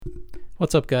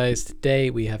What's up, guys?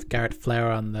 Today we have Garrett Flower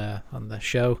on the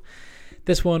show.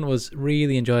 This one was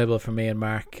really enjoyable for me and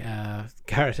Mark.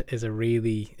 Garrett is a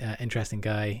really interesting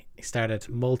guy. He started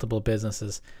multiple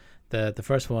businesses. The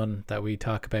first one that we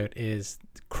talk about is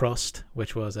Crust,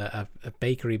 which was a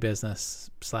bakery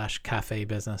business slash cafe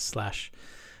business slash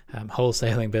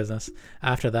wholesaling business.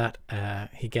 After that,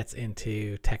 he gets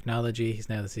into technology. He's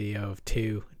now the CEO of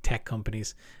two tech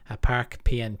companies, Park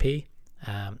PNP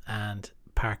and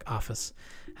Park Office.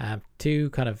 Two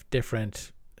kind of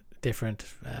different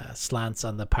slants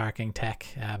on the parking tech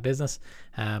business,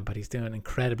 but he's doing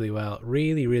incredibly well.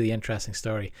 Really interesting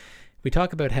story. We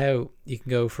talk about how you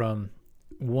can go from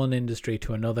one industry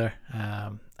to another,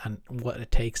 and what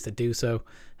it takes to do so,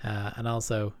 and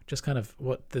also just kind of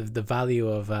what the value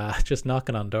of just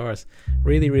knocking on doors.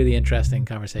 Really interesting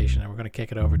conversation, and we're going to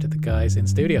kick it over to the guys in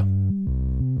studio.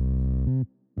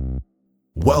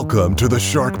 Welcome to the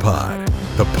Shark Pod,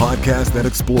 the podcast that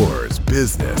explores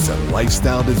business and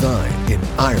lifestyle design in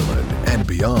Ireland and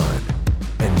beyond.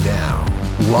 And now,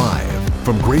 live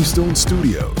from Greystone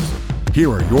Studios,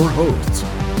 here are your hosts,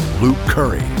 Luke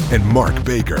Curry and Mark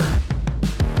Baker.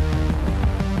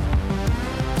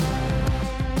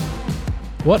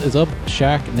 What is up,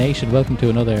 Shark Nation? Welcome to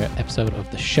another episode of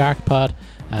the Shark Pod.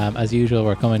 As usual,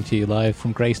 we're coming to you live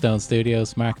from Greystone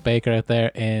Studios. Mark Baker out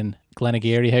there in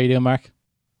Glenageary. How you doing, Mark?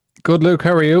 Good, Luke.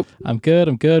 How are you? I'm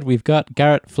good. We've got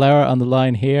Garrett Flower on the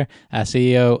line here,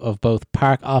 CEO of both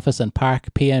Park Office and Park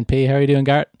PNP. How are you doing,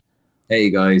 Garrett? Hey,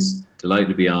 guys. Delighted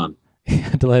to be on.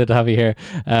 Delighted to have you here.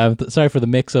 Sorry for the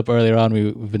mix-up earlier on.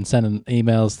 We've been sending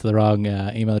emails to the wrong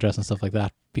email address and stuff like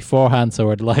that beforehand, so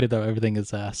we're delighted that everything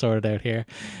is sorted out here.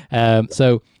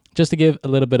 So just to give a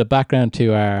little bit of background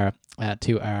to our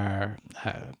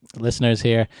listeners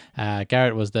here,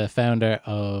 Garrett was the founder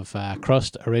of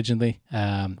Crust originally,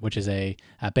 which is a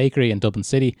bakery in Dublin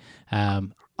City,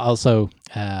 also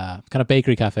kind of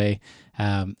bakery cafe,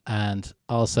 and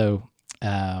also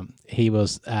he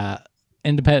was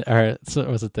independent, or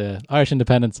was it the Irish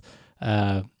Independence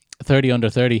 30 under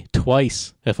 30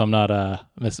 twice, if I'm not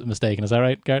mistaken. Is that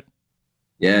right, Garrett?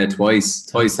 Yeah, twice,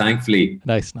 thankfully.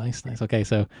 Nice. Okay,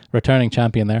 so returning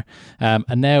champion there.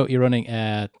 And now you're running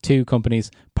two companies,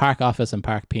 Park Office and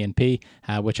Park PNP,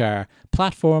 which are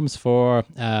platforms for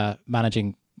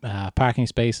managing parking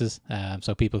spaces,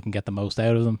 so people can get the most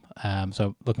out of them.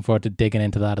 So looking forward to digging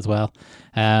into that as well.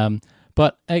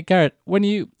 But Garrett, when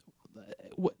you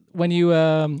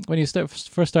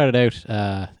first started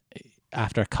out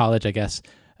after college, I guess,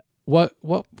 What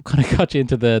kind of got you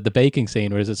into the baking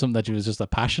scene, or is it something that was just a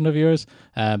passion of yours?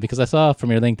 Because I saw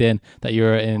from your LinkedIn that you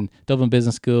were in Dublin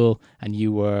Business School and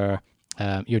you're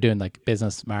doing like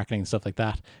business marketing and stuff like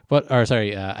that.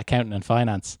 Accounting and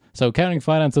finance. So accounting and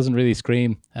finance doesn't really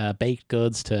scream baked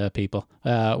goods to people.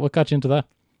 What got you into that?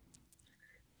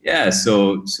 Yeah,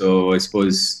 so I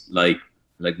suppose like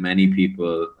many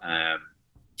people,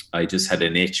 I just had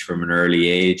an itch from an early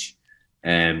age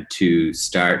to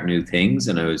start new things,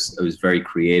 and I was very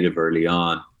creative early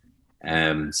on.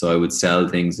 So I would sell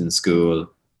things in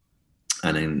school,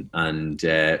 and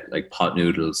like pot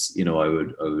noodles. You know, I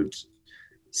would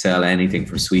sell anything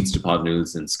from sweets to pot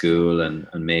noodles in school, and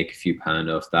make a few pound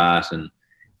off that. And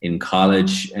in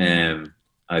college,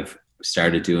 I've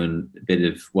started doing a bit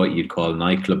of what you'd call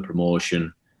nightclub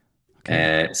promotion,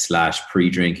 slash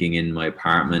pre-drinking in my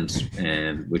apartment,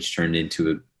 which turned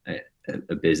into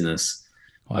a business.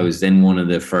 Wow. I was then one of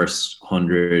the first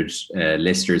 100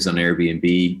 listers on Airbnb.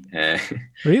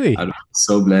 Really? Out of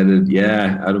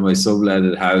my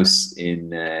subletted house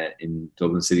in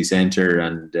Dublin city centre,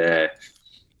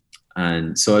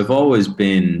 and so I've always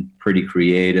been pretty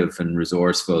creative and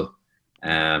resourceful.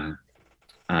 And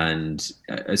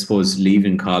I suppose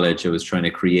leaving college, I was trying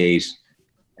to create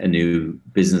a new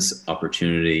business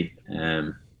opportunity,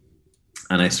 and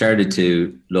I started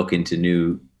to look into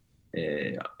new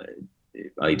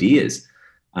ideas.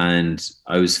 And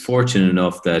I was fortunate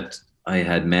enough that I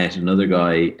had met another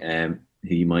guy who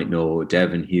you might know,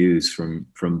 Devin Hughes from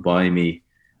Buy Me.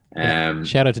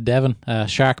 Shout out to Devin,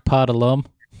 Shark Pod alum.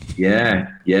 Yeah,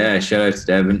 shout out to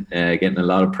Devin, getting a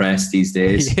lot of press these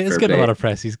days. He is getting a lot of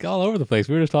press. He's all over the place.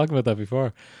 We were just talking about that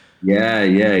before. Yeah,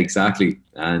 exactly.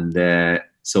 And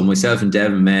so myself and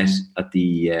Devin met at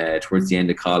the towards the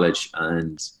end of college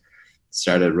and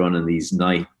started running these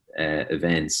night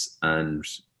events and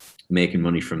making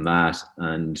money from that.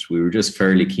 And we were just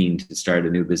fairly keen to start a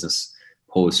new business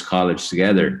post college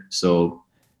together. So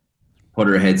put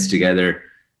our heads together,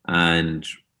 and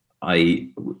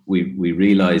we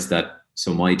realized that,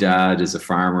 so my dad is a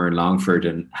farmer in Longford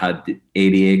and had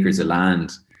 80 acres of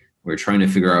land. We were trying to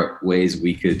figure out ways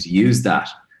we could use that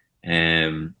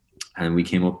and we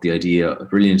came up with a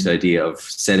brilliant idea of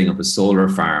setting up a solar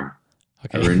farm,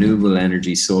 a renewable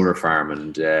energy solar farm.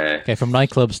 And okay, from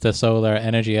nightclubs to solar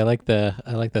energy, I like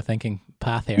the thinking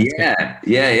path here.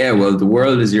 Yeah. Well, the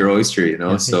world is your oyster, you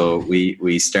know. So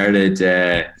we started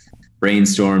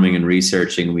brainstorming and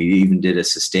researching. We even did a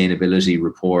sustainability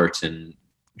report and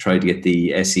tried to get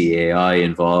the SEAI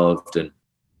involved, and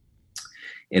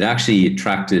it actually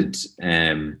attracted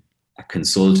a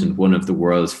consultant, one of the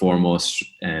world's foremost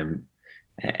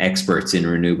experts in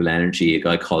renewable energy, a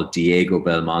guy called Diego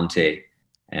Belmonte.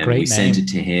 And we sent it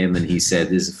to him, and he said,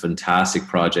 "This is a fantastic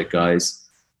project, guys."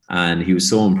 And he was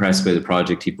so impressed by the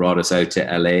project, he brought us out to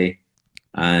LA,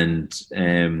 and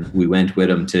we went with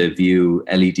him to view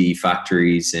LED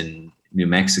factories in New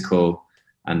Mexico.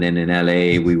 And then in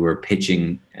LA, we were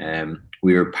pitching,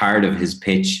 we were part of his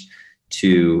pitch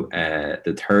to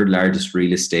the third largest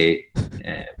real estate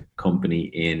company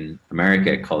in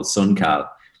America called SunCal.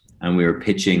 And we were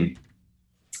pitching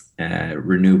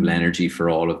renewable energy for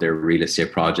all of their real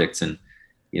estate projects. And,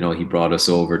 you know, he brought us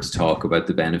over to talk about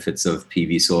the benefits of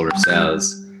PV solar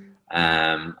cells.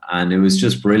 And it was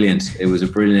just brilliant. It was a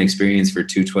brilliant experience for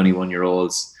two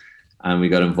 21-year-olds. And we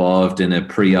got involved in a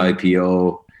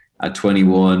pre-IPO at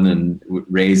 21 and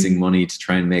raising money to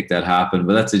try and make that happen.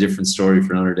 But that's a different story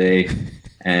for another day.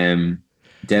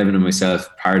 Devin and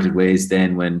myself parted ways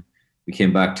then when we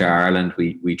came back to Ireland.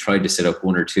 We tried to set up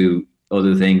one or two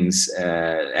other things,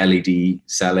 LED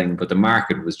selling, but the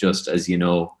market was just, as you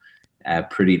know,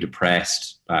 pretty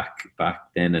depressed back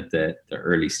then at the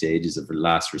early stages of the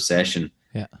last recession.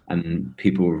 Yeah. And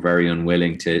people were very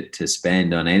unwilling to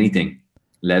spend on anything,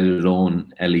 let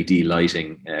alone LED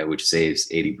lighting, which saves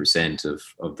 80%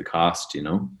 of the cost, you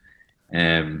know.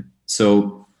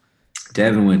 So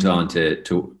Devin went on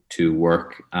to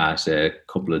work at a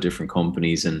couple of different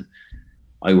companies, and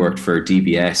I worked for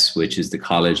DBS, which is the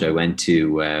college I went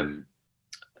to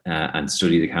and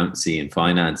studied accountancy and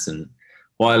finance. And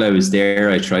while I was there,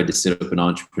 I tried to set up an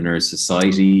entrepreneur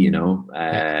society, you know,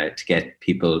 to get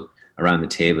people around the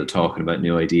table talking about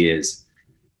new ideas.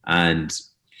 And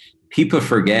people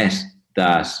forget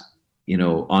that, you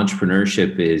know,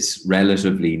 entrepreneurship is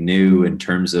relatively new in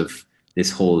terms of this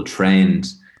whole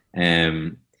trend.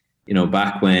 You know,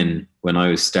 back when I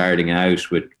was starting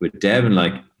out with Devin,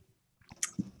 like,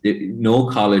 no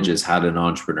colleges had an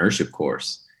entrepreneurship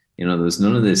course. You know, there was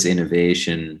none of this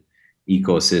innovation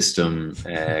ecosystem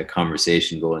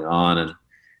conversation going on.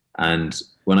 And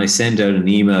when I sent out an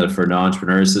email for an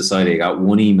entrepreneur society, I got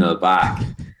one email back,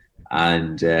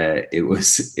 and it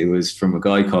was from a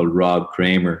guy called Rob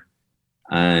Kramer.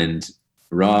 And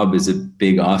Rob is a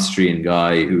big Austrian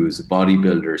guy who's a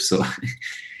bodybuilder, so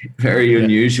very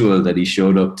unusual that he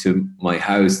showed up to my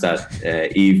house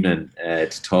that evening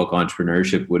to talk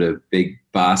entrepreneurship with a big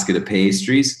basket of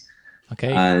pastries.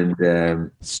 Okay. And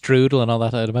strudel and all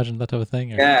that, I'd imagine, that type of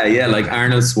thing. Or? Yeah, like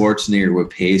Arnold Schwarzenegger with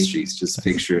pastries. Just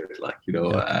picture it, like, you know.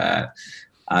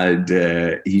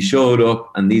 And he showed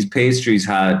up, and these pastries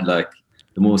had like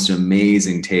the most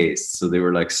amazing taste. So they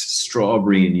were like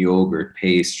strawberry and yogurt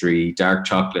pastry, dark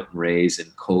chocolate and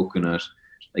raisin, coconut.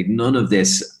 Like, none of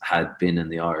this had been in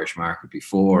the Irish market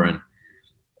before. And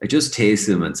I just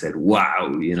tasted them and said, wow,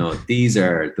 you know, these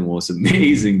are the most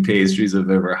amazing pastries I've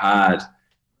ever had.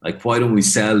 Like, why don't we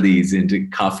sell these into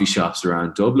coffee shops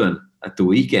around Dublin at the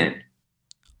weekend?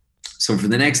 So for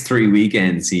the next 3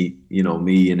 weekends,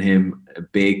 me and him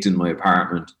baked in my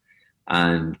apartment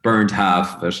and burned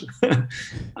half of it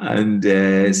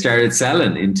and started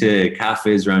selling into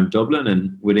cafes around Dublin.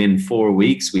 And within 4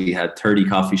 weeks, we had 30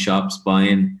 coffee shops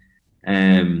buying.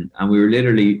 And we were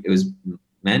literally, it was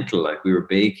mental. Like, we were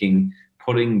baking,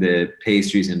 putting the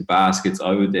pastries in baskets.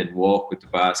 I would then walk with the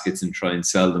baskets and try and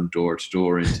sell them door to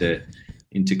door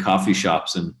into coffee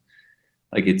shops. And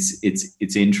like,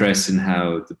 it's interesting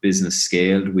how the business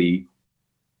scaled. We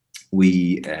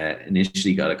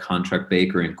initially got a contract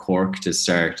baker in Cork to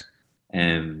start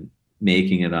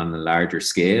making it on a larger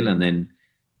scale, and then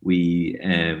we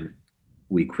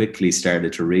quickly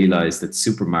started to realize that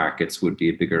supermarkets would be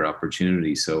a bigger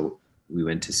opportunity. So we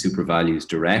went to Super Values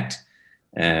Direct,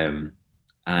 and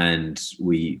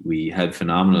we had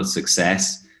phenomenal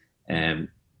success,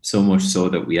 so much so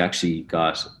that we actually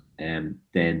got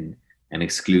then an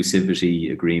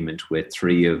exclusivity agreement with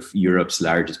 3 of Europe's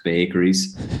largest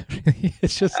bakeries.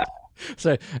 It's just,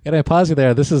 sorry, can I pause you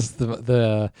there? This is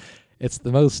it's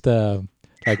the most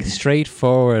like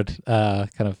straightforward kind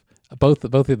of both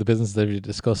of the businesses that we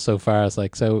discussed so far. Is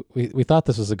like, so we thought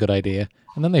this was a good idea,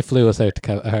 and then they flew us out to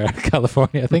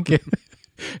California. I think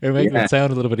you're making it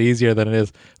sound a little bit easier than it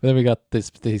is. But then we got this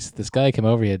guy came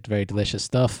over. He had very delicious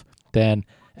stuff. Then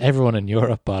everyone in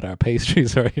Europe bought our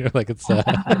pastries, or like it's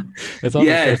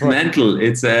it's mental.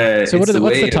 It's so what's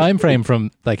the time frame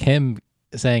from like him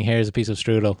saying here's a piece of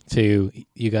strudel to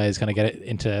you guys kind of get it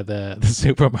into the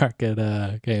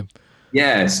supermarket game?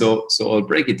 Yeah, so I'll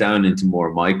break it down into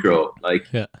more micro. Like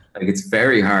it's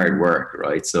very hard work,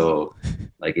 right? So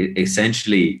like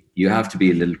essentially you have to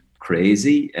be a little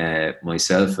crazy.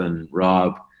 Myself and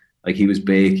Rob, like he was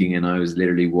baking and I was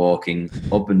literally walking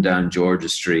up and down Georgia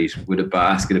Street with a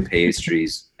basket of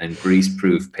pastries and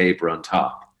grease-proof paper on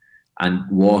top, and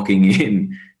walking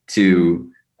in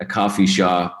to a coffee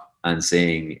shop and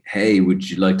saying, hey, would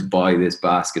you like to buy this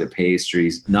basket of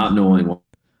pastries? Not knowing what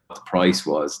the price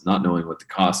was, not knowing what the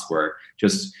costs were,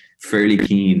 just fairly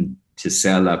keen to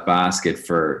sell that basket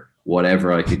for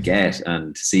whatever I could get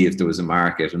and to see if there was a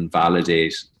market and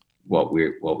validate what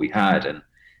we had. And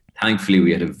thankfully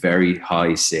we had a very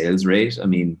high sales rate. I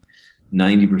mean,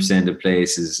 90% of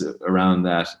places around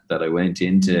that I went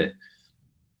into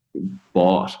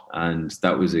bought, and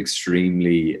that was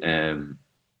extremely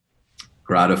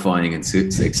gratifying and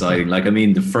exciting. Like, I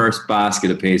mean, the first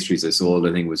basket of pastries I sold,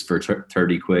 I think, was for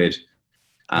 30 quid.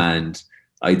 And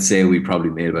I'd say we probably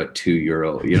made about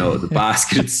 €2. You know, the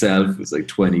basket itself was like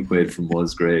 20 quid from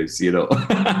Musgraves, you know.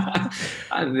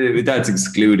 And that's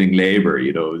excluding labor,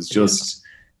 you know. It was just,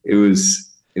 it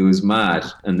was mad.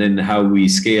 And then how we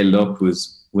scaled up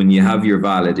was when you have your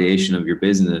validation of your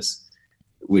business,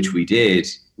 which we did,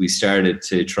 we started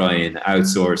to try and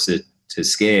outsource it to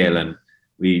scale. And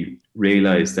we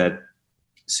realized that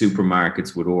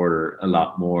supermarkets would order a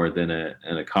lot more than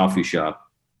a coffee shop.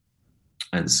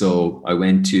 And so I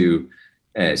went to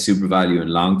SuperValu in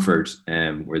Longford,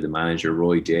 where the manager,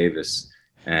 Roy Davis,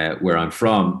 where I'm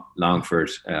from, Longford.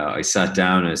 I sat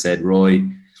down and I said, Roy,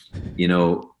 you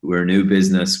know, we're a new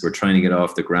business. We're trying to get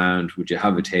off the ground. Would you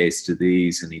have a taste of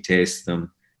these? And he tasted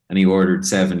them and he ordered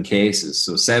 7 cases.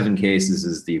 So 7 cases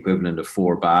is the equivalent of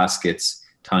 4 baskets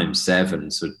times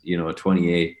 7. So, you know,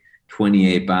 28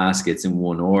 baskets in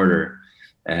one order.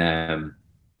 And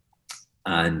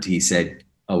he said,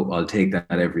 oh, I'll take that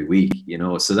every week, you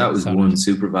know. So that was one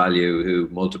SuperValu who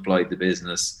multiplied the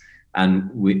business. And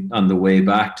we, on the way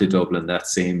back to Dublin that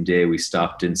same day, we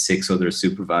stopped in 6 other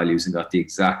SuperValus and got the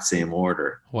exact same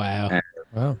order. Wow.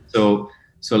 Wow. So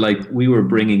like we were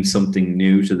bringing something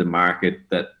new to the market,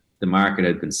 that the market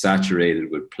had been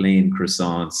saturated with plain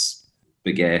croissants,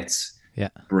 baguettes,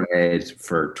 bread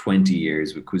for 20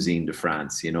 years with Cuisine de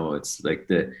France. You know, it's like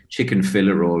the chicken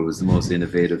fillet roll was the most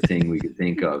innovative thing we could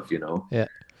think of, you know.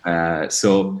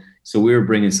 So we were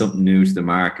bringing something new to the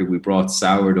market. We brought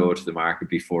sourdough to the market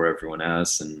before everyone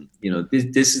else. And, you know,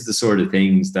 this is the sort of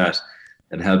things that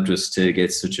helped us to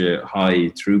get such a high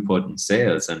throughput in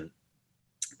sales. And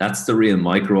that's the real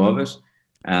micro of it.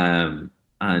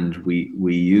 And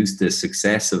we used the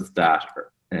success of that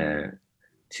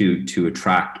to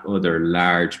attract other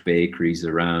large bakeries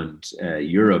around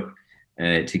Europe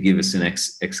to give us an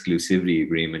exclusivity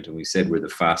agreement. And we said we're the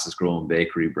fastest growing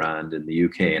bakery brand in the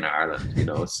UK and Ireland, you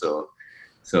know. So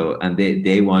and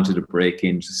they wanted to break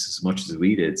in just as much as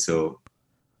we did. So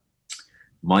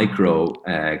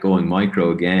going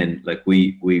micro again, like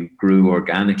we grew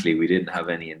organically. We didn't have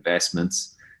any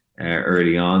investments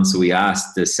early on. So we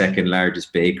asked the second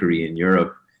largest bakery in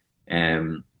Europe,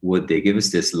 would they give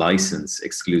us this license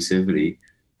exclusivity?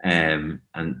 And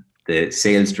the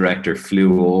sales director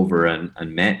flew over and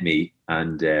met me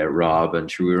and Rob,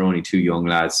 and we were only 2 young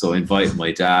lads. So I invited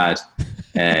my dad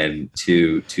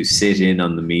to sit in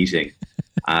on the meeting.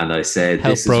 And I said,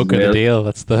 help broker the deal.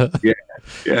 That's the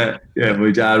yeah.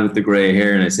 My dad with the grey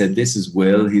hair, and I said, "This is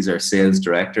Will. He's our sales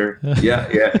director." Yeah.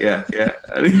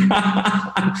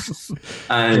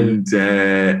 and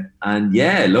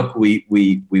yeah, look, we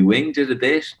winged it a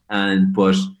bit,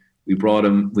 but we brought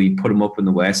him. We put him up in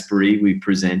the Westbury. We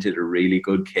presented a really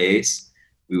good case.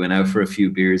 We went out for a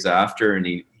few beers after, and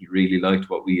he really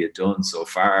liked what we had done so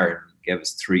far, and gave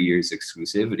us 3 years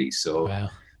exclusivity. So. Wow.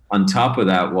 On top of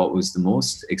that, what was the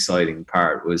most exciting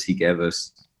part was he gave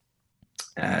us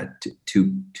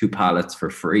two pallets for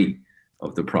free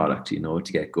of the product, you know,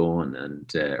 to get going,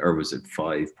 and or was it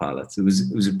 5 pallets? It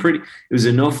was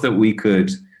enough that we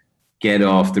could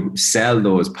sell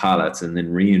those pallets and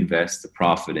then reinvest the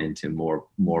profit into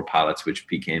more pallets, which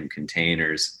became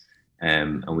containers,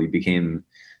 and we became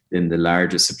then the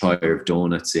largest supplier of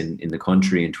donuts in the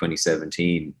country in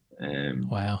 2017.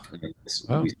 Wow. We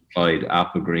supplied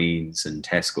Applegreens and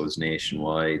Tesco's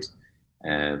nationwide,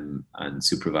 and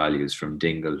SuperValus from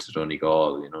Dingle to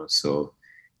Donegal, you know. So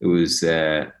it was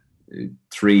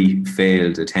 3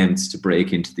 failed attempts to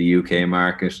break into the UK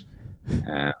market.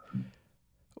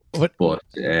 What? But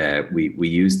we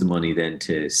used the money then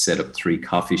to set up 3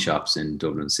 coffee shops in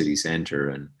Dublin city centre,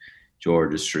 and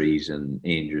Georgia Street and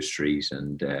Ainger Street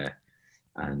and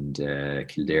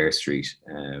Kildare Street.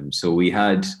 So we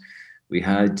had we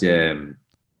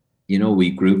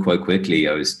grew quite quickly.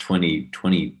 I was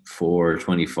 24,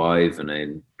 25, and I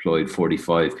employed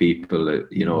 45 people.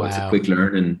 Wow. It's a quick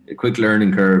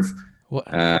learning curve. What?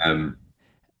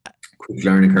 Quick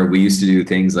learning curve. We used to do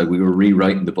things like we were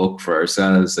rewriting the book for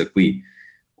ourselves. Like we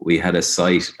had a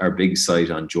site, our big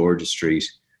site on Georgia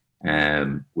Street,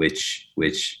 which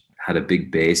had a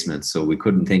big basement, so we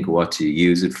couldn't think of what to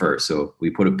use it for. So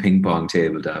we put a ping pong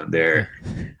table down there,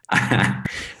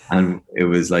 and it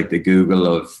was like the Google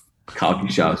of coffee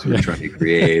shops we were trying to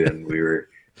create. And we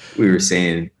were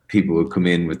saying people would come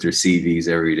in with their CVs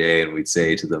every day, and we'd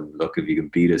say to them, "Look, if you can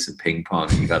beat us in ping pong,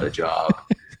 you got a job."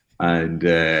 And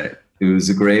it was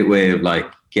a great way of like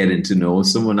getting to know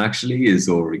someone. Actually, is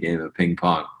over a game of ping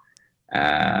pong.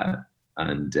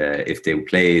 And if they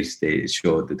played, they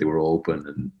showed that they were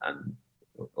open and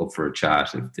up for a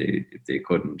chat. If they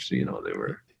couldn't, they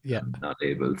were not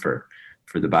able for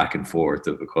the back and forth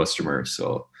of a customer.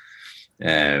 So,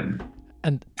 and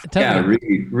tell me,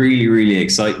 really, really, really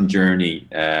exciting journey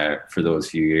for those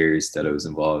few years that I was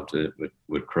involved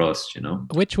with Crust.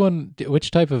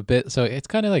 Which type of bit? So it's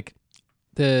kind of like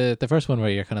the first one where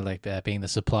you're kind of like being the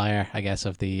supplier, I guess,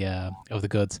 of the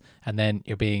goods, and then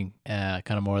you're being kind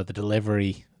of more of the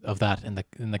delivery of that in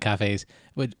the cafes.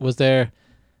 Was there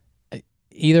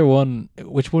either one?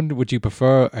 Which one would you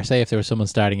prefer? Or say if there was someone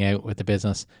starting out with the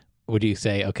business, would you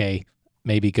say, okay,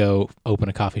 maybe go open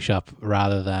a coffee shop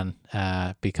rather than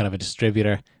be kind of a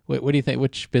distributor? What do you think?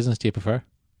 Which business do you prefer?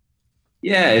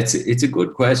 Yeah, it's a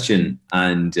good question,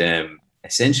 and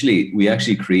essentially we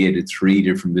actually created 3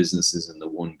 different businesses in the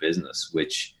one business,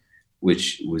 which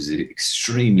was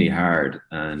extremely hard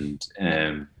and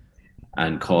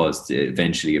caused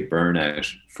eventually a burnout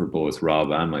for both Rob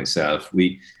and myself.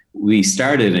 We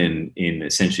started in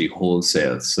essentially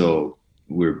wholesale, so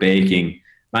we're baking,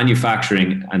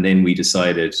 manufacturing, and then we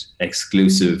decided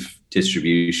exclusive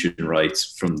distribution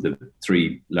rights from the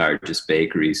 3 largest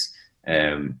bakeries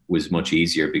was much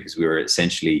easier, because we were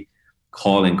essentially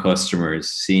calling customers,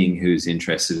 seeing who's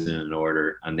interested in an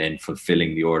order, and then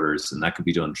fulfilling the orders. And that could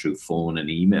be done through phone and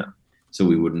email, so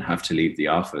we wouldn't have to leave the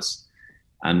office.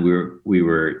 And we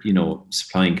were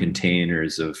supplying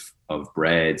containers of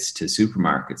breads to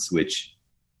supermarkets, which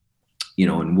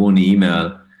in one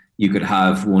email you could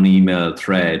have one email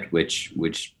thread which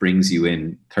brings you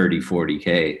in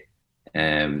 30-40K.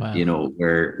 Wow.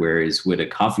 Whereas with a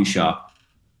coffee shop,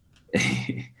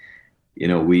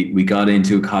 we got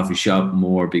into a coffee shop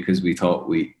more because we thought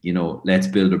let's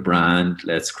build a brand,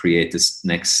 let's create this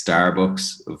next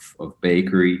Starbucks of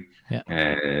bakery,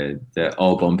 the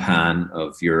Au Bon Pain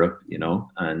of Europe,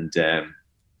 and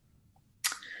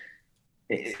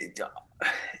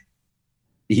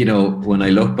when I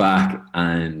look back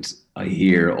and I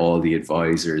hear all the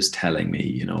advisors telling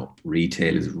me,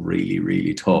 retail is really,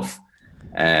 really tough.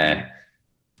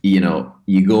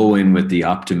 You go in with the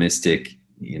optimistic,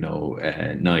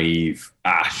 naive,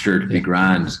 sure to be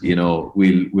grand,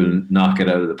 we'll knock it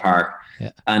out of the park.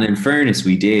 Yeah. And in fairness,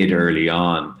 we did early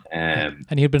on. And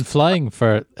you'd been flying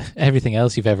for everything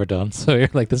else you've ever done, so you're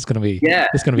like, this is going to be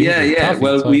easy. Coffee,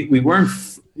 well, so. we weren't,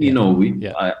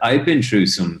 I've been through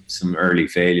some early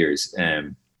failures,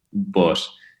 but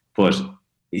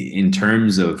in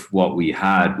terms of what we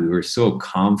had, we were so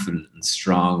confident and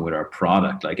strong with our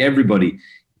product. Like everybody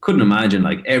couldn't imagine,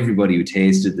 like everybody who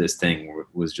tasted this thing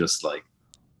was just like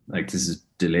this is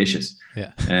delicious.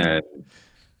 Yeah.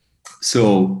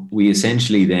 So we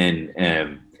essentially then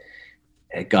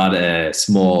got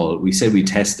we said we'd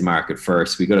test the market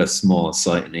first. We got a small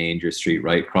site in Ainger Street,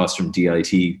 right across from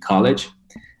DIT College,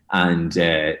 and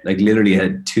literally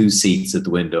had 2 seats at the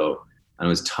window, and it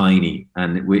was tiny.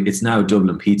 And it's now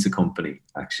Dublin Pizza Company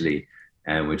actually,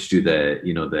 which do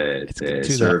the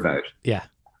serve out. Yeah.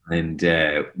 And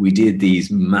we did these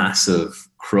massive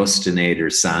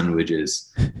crustinator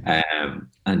sandwiches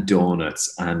and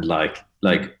donuts, and like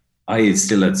I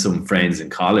still had some friends in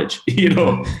college,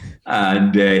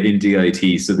 and in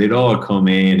DIT, so they'd all come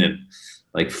in, and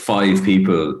like 5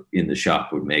 people in the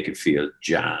shop would make it feel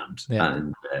jammed. Yeah.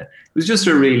 And it was just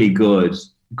a really good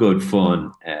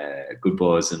fun, good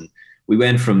buzz. And we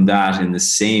went from that. In the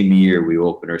same year, we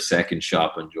opened our second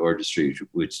shop on Georgia Street,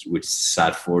 which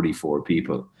sat 44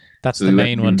 people. That's so the we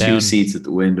main went one from down. 2 seats at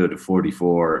the window to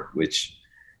 44, which,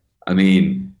 I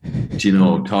mean,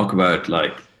 talk about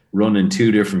like running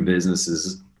 2 different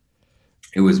businesses.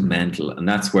 It was mental. And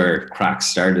that's where cracks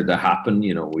started to happen.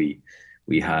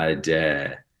 We had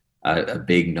a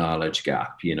big knowledge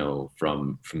gap,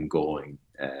 from going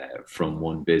from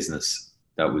one business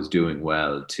that was doing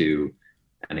well to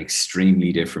an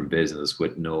extremely different business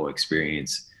with no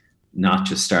experience, not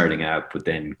just starting out, but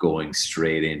then going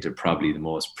straight into probably the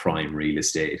most prime real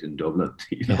estate in Dublin,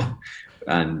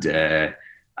 and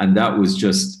that was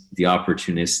just the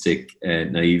opportunistic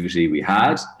naivety we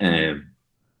had.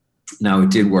 Now it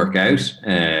did work out.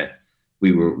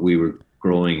 We were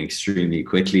growing extremely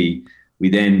quickly. We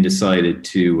then decided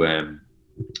to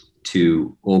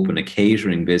open a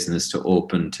catering business, to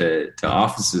open to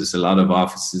offices. A lot of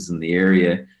offices in the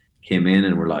area came in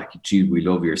and were like, gee, we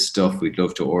love your stuff. We'd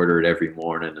love to order it every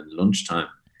morning and lunchtime.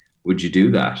 Would you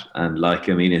do that? And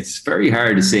it's very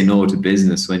hard to say no to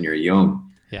business when you're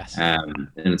young. Yes. And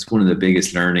it's one of the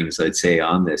biggest learnings I'd say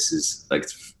on this is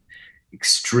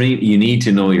you need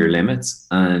to know your limits,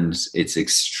 and it's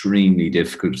extremely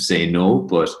difficult to say no,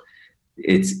 but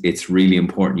it's really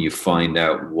important you find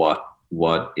out what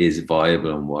is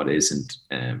viable and what isn't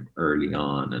early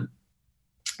on,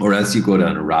 or else you go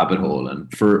down a rabbit hole.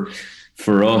 And for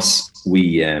us,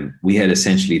 we had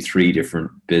essentially 3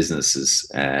 different businesses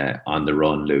on the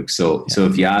run, Luke. So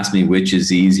if you ask me which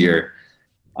is easier,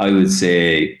 I would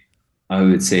say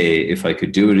if I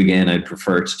could do it again, I'd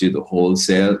prefer to do the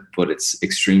wholesale, but it's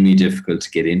extremely difficult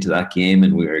to get into that game,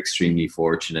 and we were extremely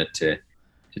fortunate to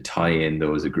tie in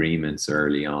those agreements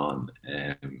early on.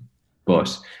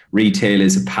 But retail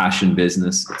is a passion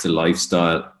business. It's a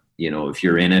lifestyle. If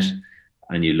you're in it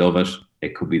and you love it,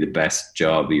 it could be the best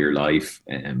job of your life.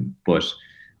 But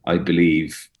I do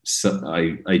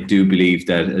believe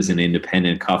that as an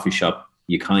independent coffee shop,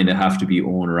 you kind of have to be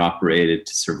owner operated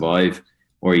to survive,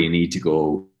 or you need to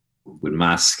go with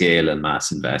mass scale and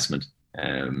mass investment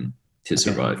to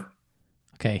survive.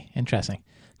 Okay, interesting.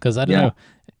 Because I don't know.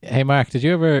 Hey, Mark, did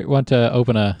you ever want to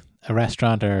open a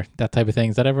restaurant or that type of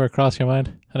thing? Is that ever crossed your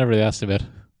mind? I never really asked a bit.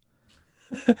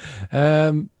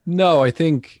 No, I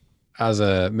think as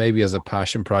a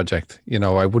passion project,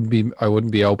 I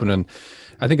wouldn't be opening.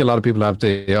 I think a lot of people have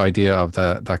the idea of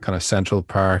that kind of Central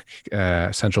Perk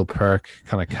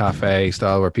kind of cafe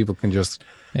style where people can just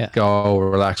go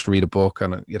relax, read a book,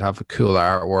 and you'd have a cool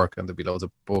artwork and there'd be loads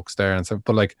of books there and stuff.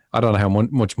 But I don't know how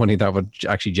much money that would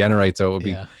actually generate. So it would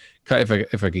be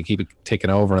if I could keep it ticking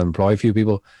over and employ a few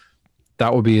people,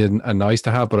 that would be a nice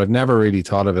to have. But I've never really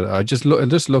thought of it. It just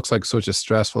looks like such a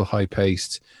stressful, high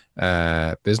paced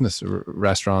business,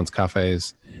 restaurants,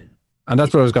 cafes, and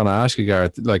that's what I was going to ask you,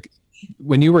 Gareth.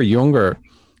 When you were younger,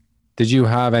 did you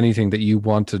have anything that you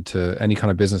wanted to, any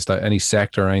kind of business, any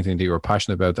sector or anything that you were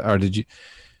passionate about, or did you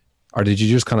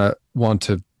just kind of want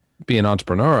to be an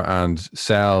entrepreneur and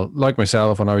sell, like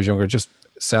myself when I was younger, just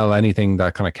sell anything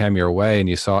that kind of came your way and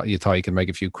you thought you could make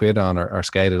a few quid on or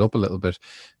scale it up a little bit?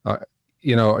 Or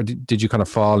did you kind of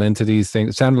fall into these things?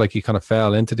 It sounded like you kind of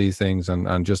fell into these things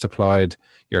and just applied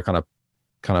your kind of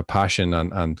passion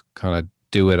and kind of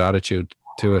do it attitude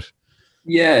to it.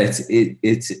 Yeah,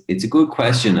 it's a good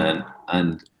question,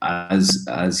 and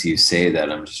as you say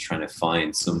that, I'm just trying to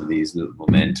find some of these little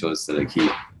mementos that I keep.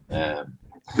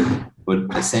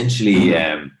 But essentially,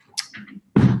 a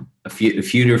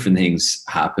few different things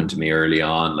happened to me early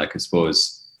on. I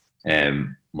suppose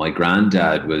my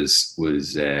granddad was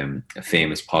a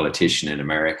famous politician in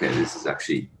America. This is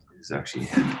actually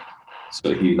him.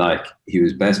 So he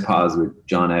was best pals with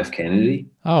John F. Kennedy.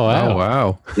 Oh wow! Oh,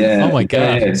 wow! Yeah. Oh my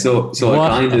God! Yeah. So I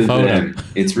kind of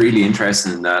it's really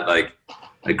interesting that I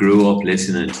grew up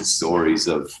listening to stories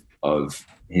of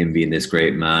him being this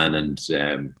great man, and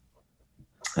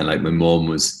my mum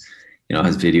was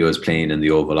has videos playing in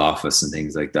the Oval Office and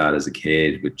things like that as a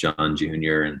kid with John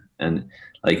Jr. and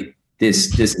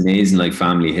this amazing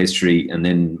family history. And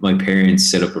then my parents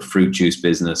set up a fruit juice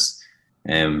business,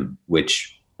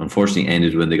 which unfortunately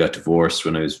ended when they got divorced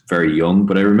when I was very young.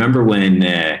 But I remember when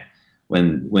I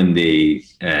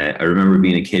remember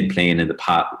being a kid playing on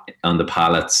the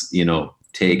pallets,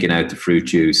 taking out the fruit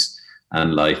juice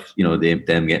and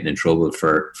them getting in trouble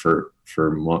for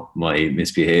my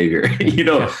misbehavior,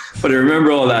 But I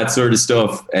remember all that sort of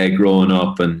stuff growing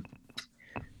up, and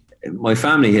my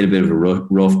family hit a bit of a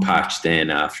rough patch then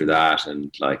after that,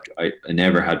 and I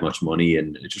never had much money,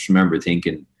 and I just remember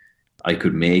thinking I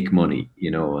could make money,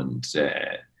 and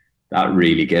that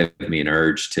really gave me an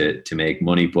urge to make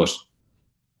money. But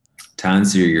to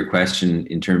answer your question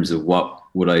in terms of what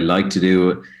would I like to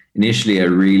do, initially I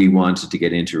really wanted to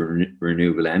get into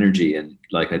renewable energy, and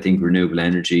I think renewable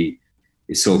energy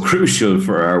is so crucial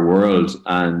for our world,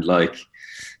 and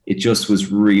it just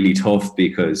was really tough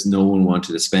because no one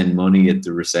wanted to spend money at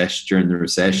the recession during the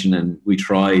recession, and we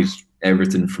tried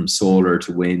everything from solar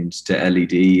to wind to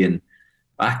LED, and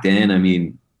back then, I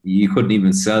mean, you couldn't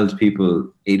even sell to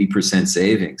people 80%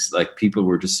 savings. Like, people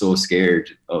were just so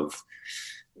scared of,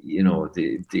 you know,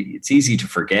 it's easy to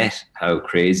forget how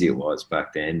crazy it was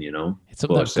back then, you know. It's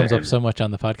something that comes up so much on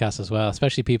the podcast as well,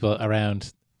 especially people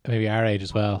around maybe our age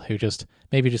as well, who just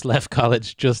left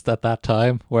college just at that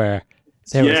time where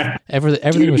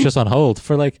everything was just on hold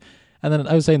for like. And then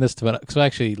I was saying this because I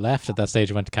actually left at that stage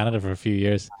and went to Canada for a few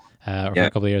years, or for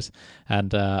a couple of years.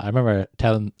 And I remember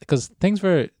telling, because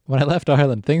when I left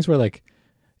Ireland, things were like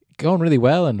going really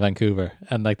well in Vancouver,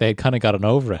 and like they had kind of gotten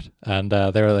over it. And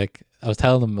they were like, I was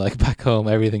telling them like back home,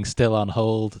 everything's still on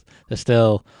hold. There's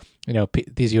still, you know,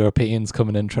 these Europeans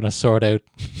coming in trying to sort out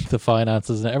the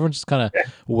finances, and everyone's just kind of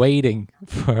waiting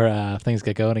for things to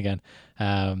get going again.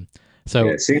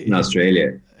 So same in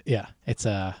Australia. Yeah, it's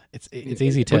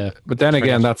easy to. But then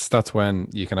again, that's when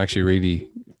you can actually really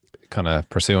kind of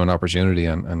pursue an opportunity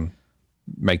and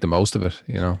make the most of it.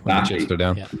 You know, when the chips are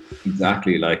down. Yeah.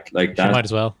 Exactly, like that. You might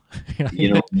as well.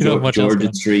 You know,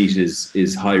 Georgian Street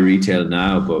is high retail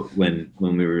now, but when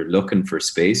we were looking for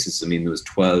spaces, I mean, there was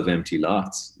 12 empty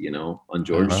lots, you know, on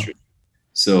Georgian Street.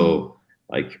 So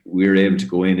like, we were able to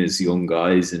go in as young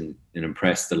guys and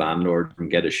impress the landlord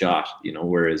and get a shot, you know.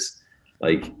 Whereas,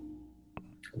 like,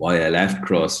 why I left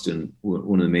Crust, and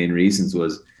one of the main reasons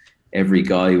was every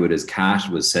guy with his cat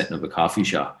was setting up a coffee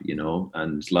shop, you know,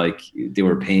 and like they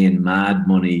were paying mad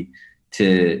money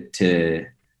to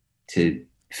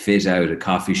fit out a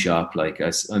coffie shop. Like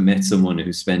I met someone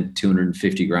who spent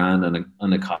 250 grand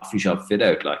on a coffee shop fit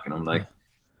out, like, and I'm like,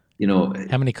 you know,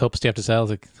 how many cups do you have to sell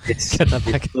to get that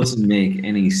back? It doesn't make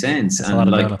any sense. And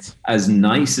like, donuts. As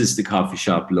nice as the coffee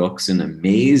shop looks and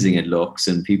amazing it looks,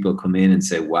 and people come in and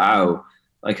say, wow,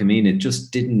 like, I mean, it just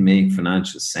didn't make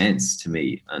financial sense to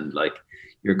me. And like,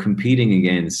 you're competing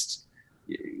against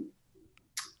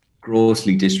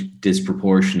grossly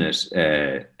disproportionate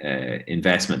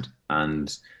investment.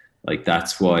 And like,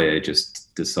 that's why I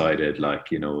just decided, like,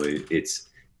 you know, it's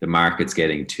the market's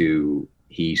getting too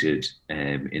heated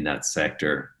in that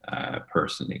sector,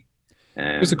 personally.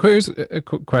 Here's a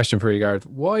quick question for you, Gareth.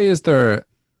 Why is there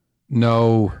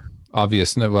no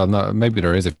obvious, well, no, maybe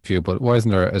there is a few, but why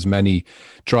isn't there as many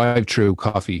drive-through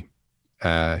coffee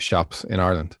shops in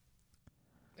Ireland?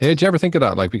 Did you ever think of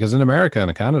that? Like, because in America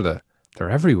and Canada, they're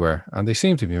everywhere, and they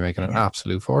seem to be making an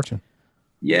absolute fortune.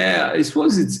 Yeah, I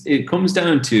suppose it comes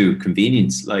down to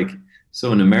convenience. Like,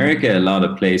 so in America, a lot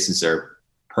of places are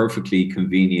perfectly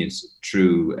convenient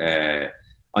through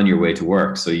on your way to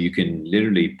work. So you can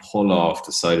literally pull off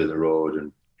the side of the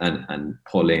road and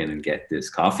pull in and get this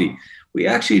coffee. We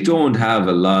actually don't have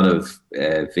a lot of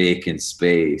vacant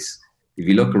space. If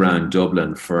you look around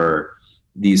Dublin for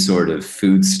these sort of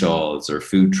food stalls or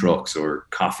food trucks or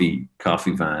coffee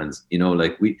vans, you know,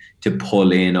 like to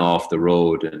pull in off the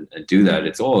road and do that,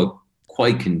 it's all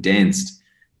quite condensed.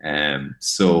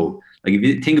 So like, if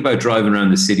you think about driving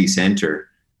around the city centre,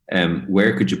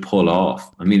 where could you pull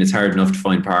off? I mean, it's hard enough to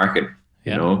find parking.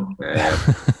 You know,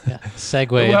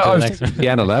 segue into the next one. The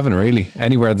N11, really.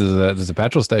 Anywhere there's a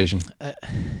petrol station.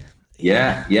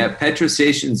 Petrol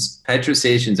stations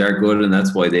are good, and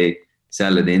that's why they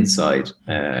sell it inside.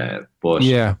 But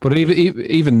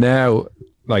even now,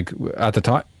 like at the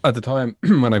time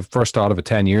when I first thought of it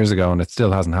 10 years ago, and it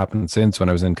still hasn't happened since, when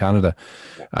I was in Canada,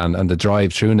 and the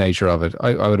drive-through nature of it,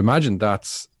 I would imagine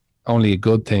that's only a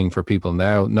good thing for people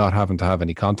now, not having to have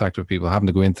any contact with people, having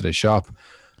to go into the shop.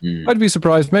 I'd be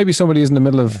surprised. Maybe somebody's in the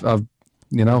middle of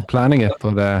you know, planning it.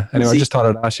 But anyway, I just thought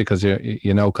I'd ask you because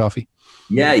you know coffee.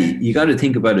 Yeah, you got to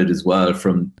think about it as well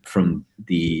from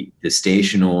the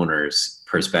station owner's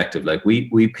perspective. Like,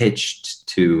 we pitched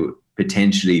to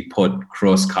potentially put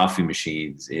Crust coffee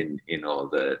machines in all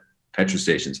the petrol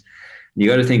stations. You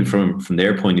got to think from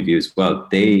their point of view as well.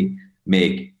 They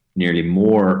make nearly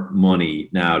more money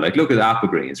now. Like, look at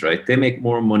Applegreens, right? They make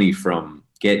more money from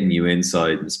getting you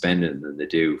inside and spending than they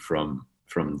do from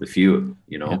the fuel,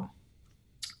 you know.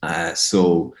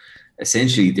 So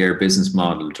essentially their business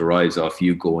model derives off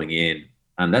you going in,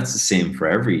 and that's the same for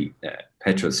every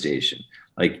petrol station.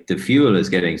 Like, the fuel is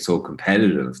getting so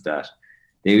competitive that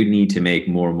they would need to make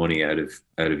more money out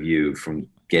of you from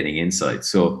getting inside.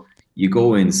 So you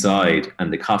go inside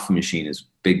and the coffee machine is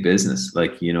big business.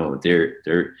 Like, you know,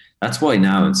 that's why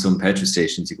now in some petrol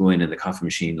stations you go in and the coffee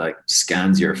machine like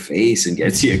scans your face and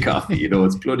gets you a coffee. You know,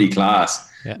 it's bloody class.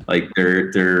 Yeah. Like,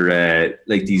 they're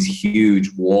like these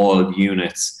huge walled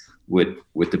units with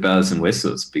the bells and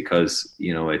whistles, because,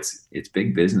 you know, it's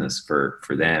big business for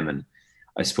them. And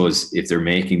I suppose if they're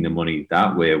making the money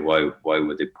that way, why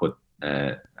would they put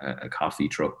a coffee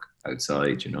truck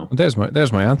outside, you know. Well,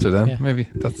 there's my answer then. Yeah. Maybe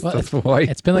that's Well, that's why.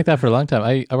 It's been like that for a long time.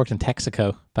 I worked in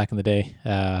Texaco back in the day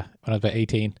when I was about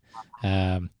 18.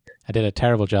 I did a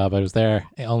terrible job. I was there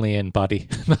only in body.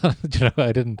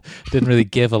 I didn't really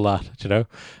give a lot.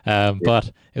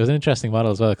 But it was an interesting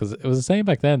model as well, because it was the same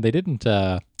back then. They didn't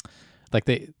like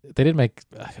they did make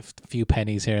a few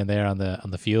pennies here and there on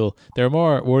the fuel. They were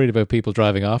more worried about people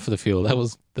driving off of the fuel. That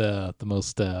was the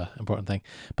most important thing.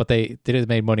 But they did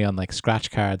make money on like scratch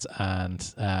cards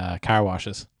and car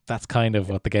washes. That's kind of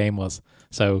what the game was.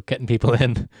 So getting people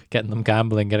in, getting them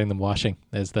gambling, getting them washing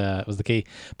was the key.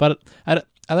 But I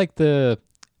like I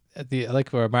like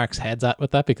where Mark's head's at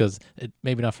with that, because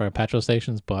maybe not for petrol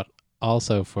stations, but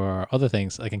also for other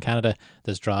things. Like in Canada,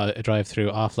 there's drive-through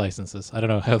off licenses. I don't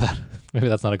know how maybe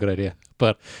that's not a good idea,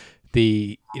 but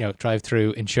the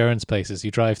drive-through insurance places,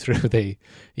 you drive through,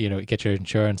 you get your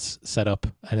insurance set up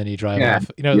and then you drive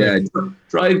off.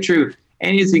 Drive-through,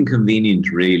 anything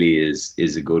convenient really is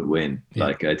a good win. Yeah.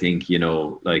 Like I think,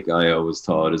 like I always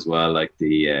thought as well, like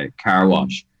the car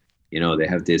wash, they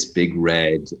have this big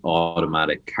red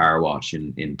automatic car wash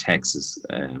in Texas.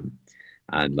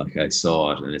 And like I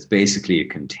saw it, and it's basically a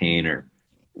container,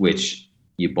 which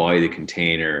you buy the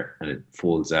container and it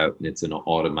folds out, and it's an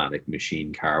automatic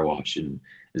machine car wash, and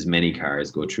as many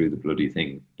cars go through the bloody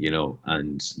thing,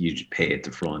 and you just pay at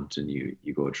the front and you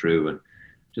go through. And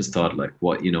just thought, like,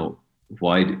 what,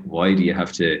 why do you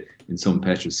have to, in some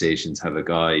petrol stations, have a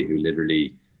guy who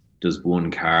literally does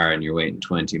one car and you're waiting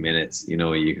 20 minutes? You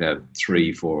could have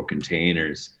 3-4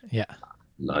 containers. Yeah.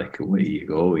 Like, away you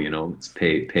go, it's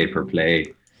pay per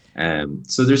play.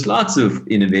 So there's lots of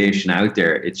innovation out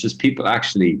there. It's just people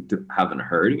actually haven't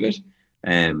heard of it,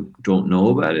 don't know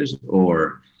about it,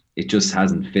 or it just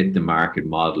hasn't fit the market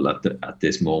model at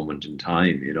this moment in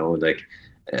time. Like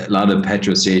a lot of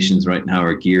petrol stations right now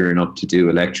are gearing up to do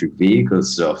electric vehicle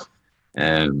stuff.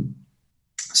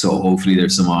 So hopefully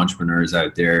there's some entrepreneurs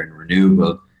out there in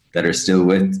renewable that are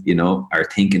still are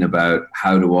thinking about,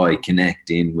 how do I connect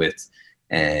in with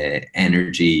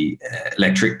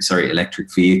electric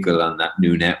vehicle on that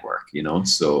new network,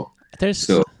 so that's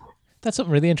something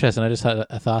really interesting. I just had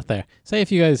a thought there. Say if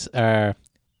you guys are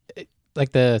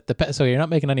like so you're not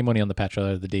making any money on the petrol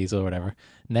or the diesel or whatever.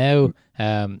 Now,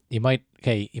 you're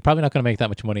probably not going to make that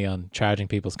much money on charging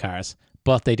people's cars,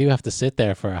 but they do have to sit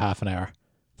there for a half an hour.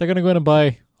 They're going to go in and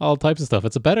buy all types of stuff.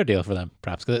 It's a better deal for them,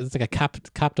 perhaps, because it's like a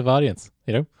captive audience,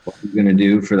 What are you going to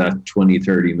do for that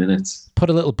 20-30 minutes?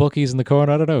 Put a little bookies in the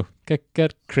corner. I don't know.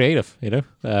 Get creative, I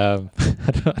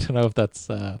don't know if that's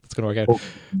going to work out.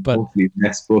 But hopefully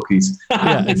less bookies.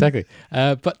 Yeah, exactly.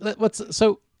 But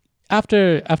so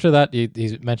after that, you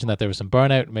mentioned that there was some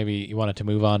burnout. Maybe you wanted to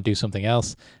move on, do something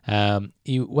else.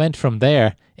 You went from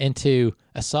there into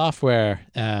a software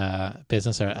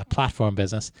business, or a platform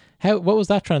business. What was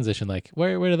that transition like?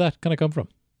 Where did that kind of come from?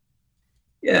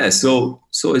 Yeah, so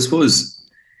I suppose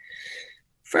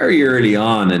very early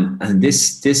on, and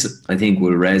this I think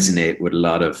will resonate with a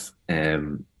lot of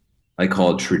I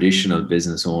call traditional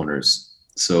business owners.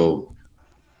 So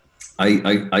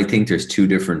I think there's two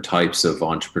different types of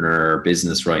entrepreneur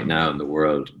business right now in the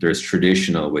world. There's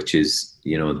traditional, which is,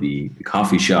 the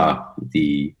coffee shop,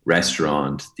 the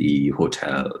restaurant, the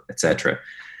hotel, etc.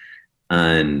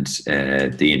 And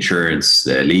the insurance,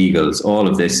 legals, all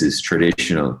of this is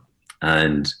traditional.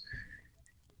 And,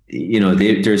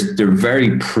 they're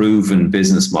very proven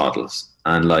business models.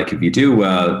 And like, if you do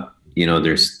well,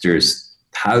 there's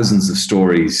thousands of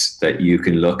stories that you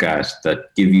can look at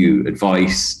that give you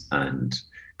advice and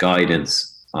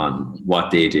guidance on what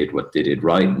they did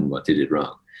right and what they did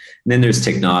wrong. And then there's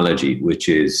technology, which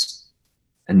is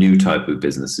a new type of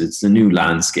business. It's a new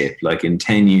landscape. Like in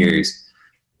 10 years,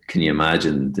 can you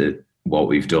imagine what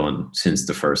we've done since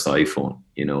the first iPhone?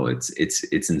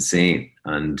 It's insane.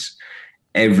 And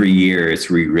every year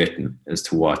it's rewritten as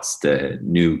to what's the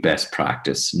new best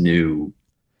practice, new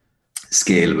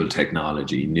scalable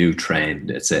technology, new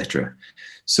trend, etc.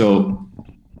 So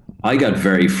I got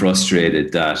very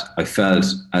frustrated that I felt,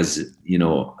 as a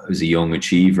young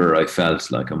achiever, I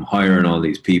felt like I'm hiring all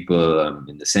these people, I'm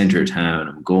in the center of town,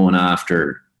 I'm going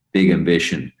after big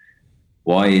ambition.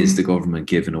 Why is the government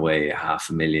giving away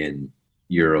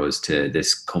 €500,000 to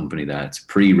this company that's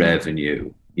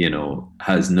pre-revenue,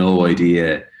 has no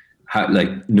idea,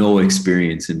 no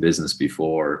experience in business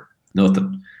before,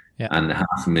 nothing. Yeah. And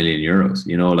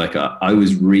 €500,000, I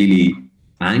was really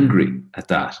angry at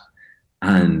that.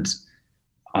 And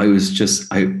I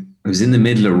was in the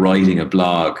middle of writing a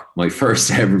blog, my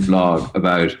first ever blog,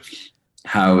 about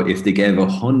how if they gave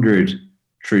 100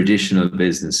 traditional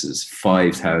businesses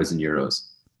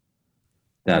 €5,000,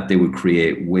 that they would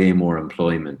create way more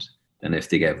employment than if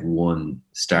they gave one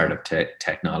startup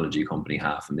technology company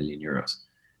 €500,000.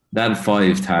 That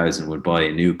 5,000 would buy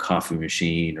a new coffee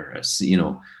machine or a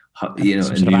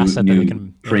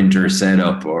new printer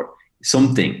setup or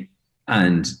something,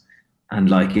 and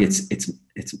like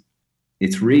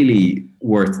it's really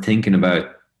worth thinking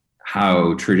about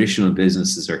how traditional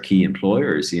businesses are key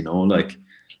employers.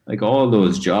 Like all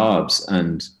those jobs,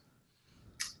 and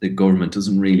the government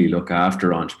doesn't really look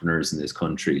after entrepreneurs in this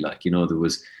country. Like, there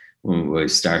was, when we were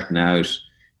starting out,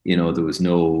 there was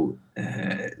no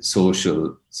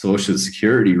social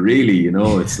security, really.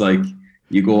 It's like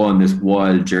you go on this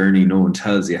wild journey, no one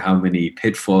tells you how many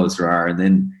pitfalls there are, and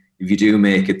then if you do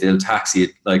make it, they'll tax you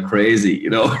like crazy.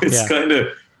 It's kind of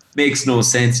makes no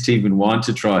sense to even want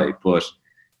to try. But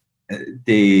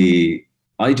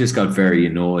I just got very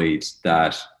annoyed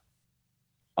that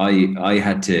I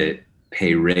had to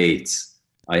pay rates.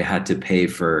 I had to pay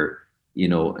for,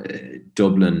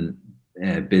 Dublin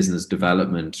business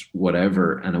development,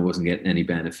 whatever, and I wasn't getting any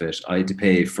benefit. I had to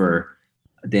pay for,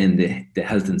 then the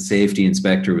health and safety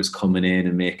inspector was coming in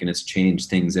and making us change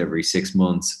things every 6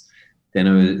 months.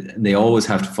 Then they always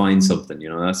have to find something,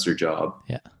 that's their job.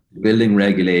 Yeah. Building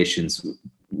regulations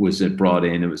was brought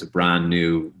in. It was a brand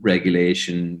new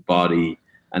regulation body,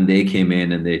 and they came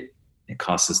in and it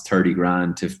cost us 30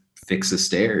 grand to fix the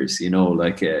stairs,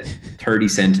 like 30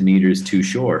 centimeters too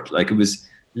short. Like, it was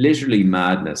literally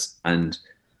madness. And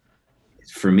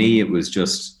for me, it was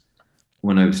just,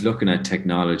 when I was looking at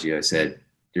technology, I said,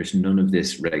 there's none of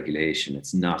this regulation.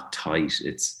 It's not tight.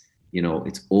 It's,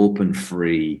 it's open,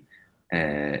 free,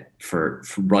 for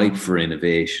ripe for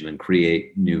innovation and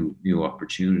create new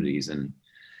opportunities. And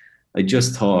I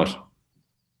just thought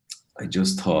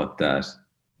that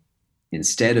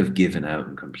instead of giving out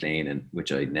and complaining,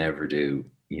 which I never do,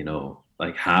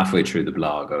 like halfway through the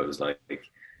blog, I was like,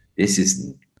 this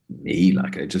isn't me.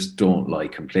 Like, I just don't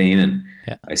like complaining.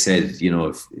 Yeah. I said,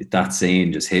 if that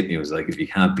saying just hit me, it was like, if you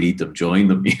can't beat them, join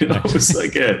them. It was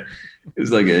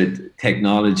like a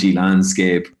technology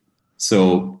landscape.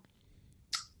 So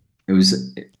I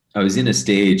was in a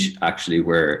stage actually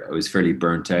where I was fairly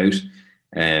burnt out.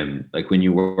 Like, when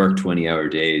you work 20-hour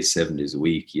days, 7 days a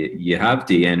week, you have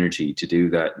the energy to do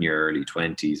that in your early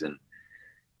 20s. And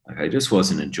like, I just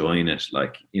wasn't enjoying it.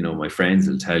 Like, my friends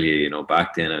will tell you,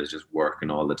 back then I was just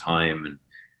working all the time, and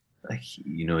like,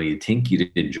 you'd think you'd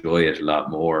enjoy it a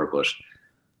lot more, but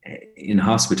in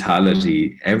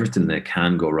hospitality, everything that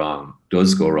can go wrong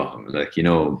does go wrong. Like,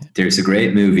 there's a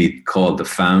great movie called The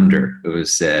Founder. It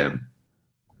was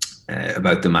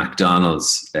about the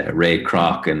McDonald's, Ray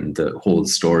Kroc, and the whole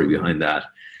story behind that.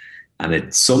 And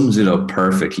it sums it up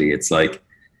perfectly. It's like,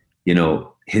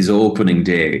 his opening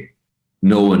day,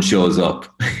 no one shows up,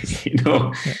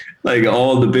 like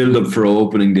all the build up for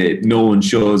opening day, no one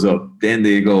shows up. Then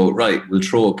they go, right, we'll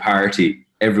throw a party.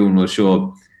 Everyone will show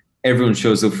up. Everyone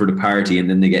shows up for the party, and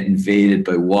then they get invaded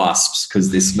by wasps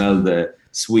because they smell the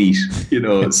sweet,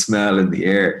 smell in the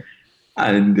air.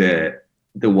 And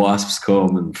the wasps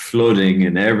come and flooding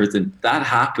and everything. That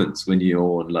happens when you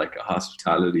own like a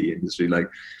hospitality industry, like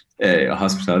a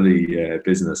hospitality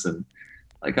business. And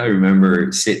like, I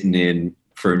remember sitting in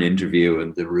for an interview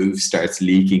and the roof starts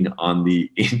leaking on the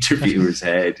interviewer's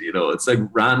head. It's like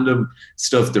random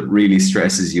stuff that really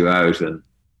stresses you out. And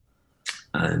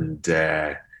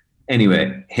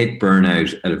anyway, hit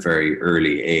burnout at a very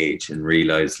early age and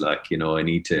realized, like, I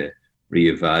need to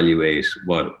reevaluate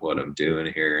what I'm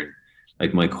doing here. And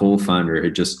like, my co-founder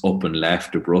had just up and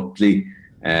left abruptly.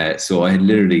 So I had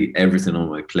literally everything on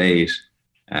my plate.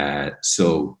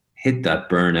 So hit that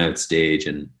burnout stage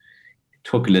and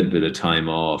took a little bit of time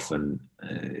off. And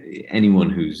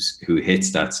anyone who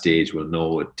hits that stage will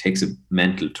know it takes a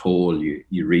mental toll.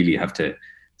 You really have to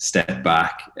step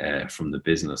back from the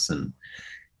business. And,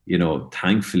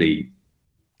 thankfully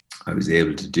I was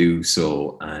able to do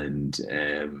so. And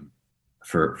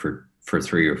for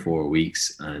 3 or 4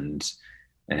 weeks. And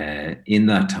in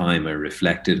that time, I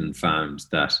reflected and found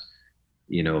that,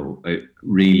 I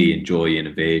really enjoy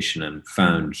innovation, and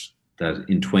found that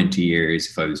in 20 years,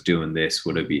 if I was doing this,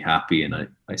 would I be happy? And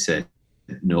I said,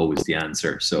 no was the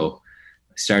answer. So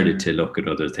I started to look at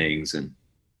other things, and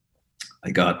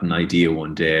I got an idea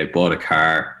one day. I bought a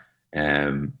car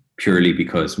purely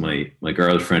because my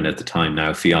girlfriend at the time,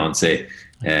 now fiance,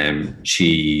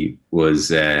 she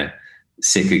was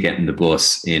sick of getting the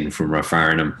bus in from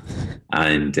Rathfarnham.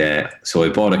 And so I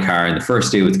bought a car, and the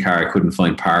first day with the car, I couldn't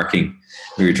find parking.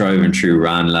 We were driving through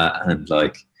Ranelagh, and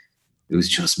like, it was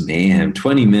just mayhem.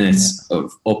 20 minutes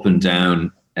of up and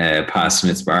down past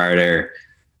Smith's Bar there.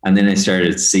 And then I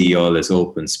started to see all this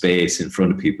open space in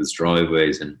front of people's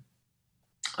driveways, and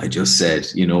I just said,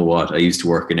 you know what? I used to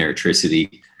work in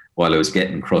electricity while I was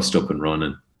getting crust up and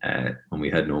running. When we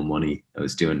had no money, I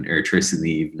was doing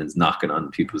electricity evenings, knocking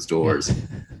on people's doors,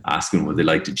 asking would they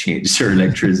like to change their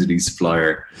electricity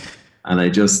supplier. And I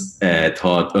just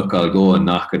thought, look, I'll go and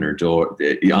knock on her door,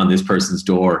 on this person's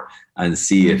door, and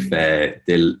see if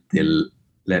they'll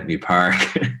let me park.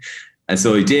 And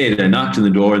so I did. I knocked on the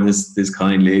door, and this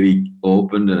kind lady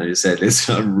opened, and I just said,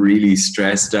 listen, I'm really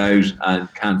stressed out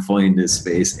and can't find this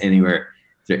space anywhere.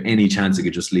 Is there any chance I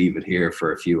could just leave it here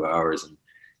for a few hours? And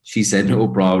she said, no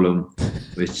problem,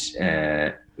 which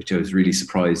I was really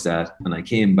surprised at. And I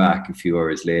came back a few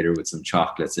hours later with some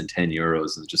chocolates and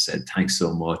 €10 and just said, thanks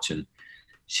so much. And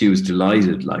she was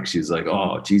delighted. Like, she was like,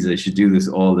 oh, geez, I should do this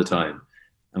all the time.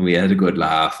 And we had a good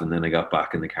laugh. And then I got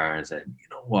back in the car and said, you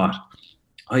know what?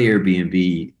 I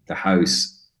Airbnb the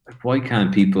house. Like, why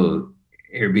can't people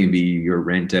Airbnb your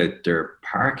rent out their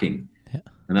parking? Yeah.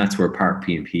 And that's where Park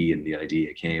P&P and the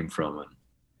idea came from. And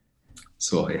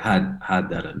so I had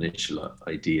that initial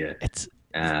idea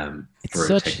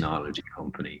for a technology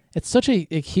company. It's such a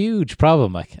huge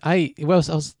problem. Like I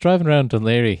was driving around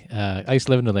Dunleary. I used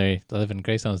to live in Dunleary. I live in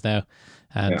Greystones now,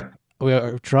 and we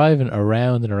were driving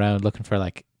around and around looking for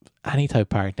like any type of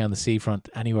park down the seafront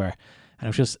anywhere, and it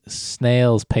was just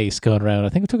snail's pace going around. I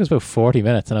think it took us about 40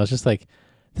 minutes, and I was just like,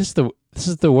 this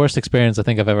is the worst experience I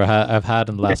think I've had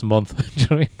in the last month. Do you know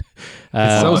what I mean?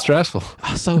 It's so stressful.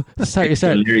 So you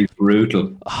start very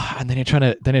brutal. And then you're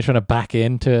trying to back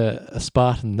into a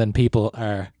spot, and then people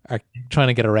are trying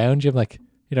to get around you. I'm like,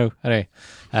 anyway.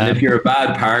 And if you're a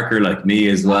bad parker like me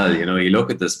as well, you look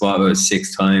at the spot about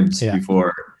 6 times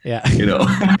before. Yeah.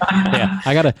 Yeah.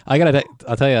 I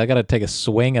gotta take a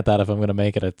swing at that if I'm gonna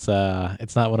make it. It's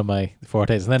not one of my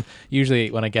fortes. And then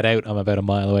usually when I get out, I'm about a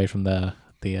mile away from the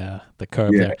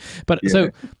curb there. But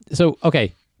so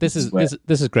okay. This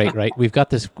is great, right? We've got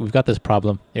this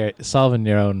problem. You're solving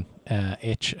your own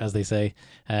itch, as they say.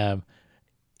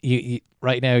 You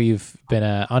right now you've been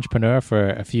an entrepreneur for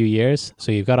a few years,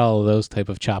 so you've got all of those type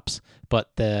of chops.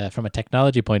 But from a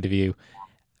technology point of view,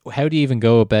 how do you even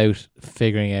go about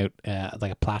figuring out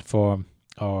like a platform,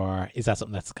 or is that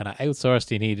something that's kind of outsourced?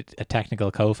 Do you need a technical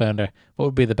co-founder? What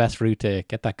would be the best route to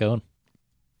get that going?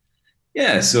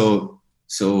 Yeah, so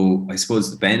I suppose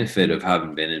the benefit of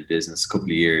having been in business a couple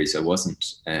of years, I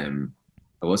wasn't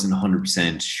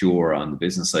 100% sure on the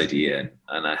business idea,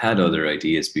 and I had other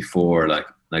ideas before. Like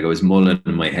I was mulling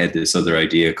in my head this other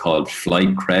idea called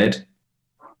Flightcred,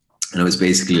 and it was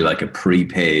basically like a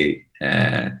prepay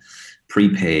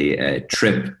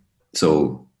trip.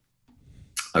 So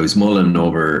I was mulling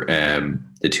over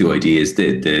the two ideas.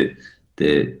 The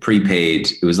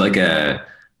prepaid, it was like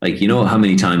how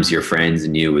many times your friends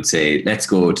and you would say, let's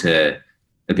go to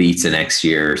Ibiza next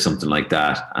year or something like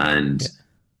that. And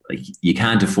like, you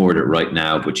can't afford it right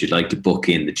now, but you'd like to book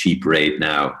in the cheap rate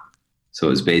now. So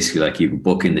it's basically like you can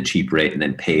book in the cheap rate and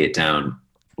then pay it down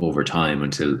over time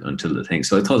until the thing.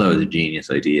 So I thought that was a genius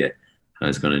idea. I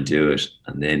was going to do it.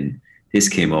 And then this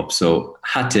came up. So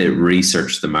I had to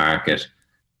research the market,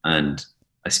 and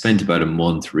I spent about a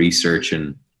month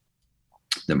researching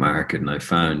the market, and I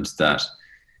found that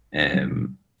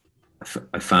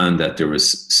there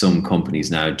was some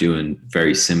companies now doing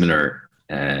very similar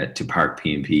to Park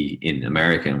P&P in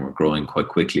America, and were growing quite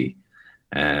quickly.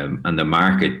 And the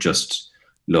market just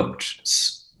looked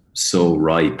so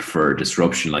ripe for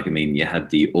disruption. Like, I mean, you had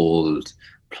the old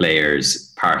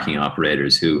players, parking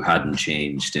operators who hadn't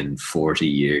changed in 40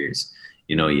 years.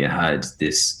 You had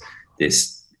this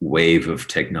wave of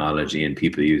technology and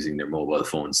people using their mobile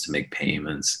phones to make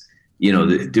payments.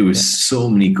 There was so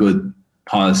many good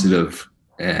positive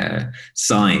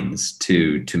signs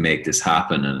to make this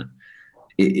happen. And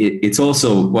it's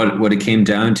also what it came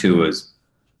down to was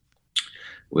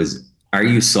are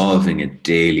you solving a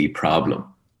daily problem?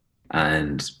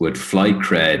 And with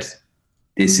Flightcred,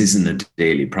 this isn't a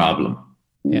daily problem.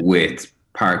 Yeah. With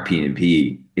Park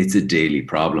P&P, it's a daily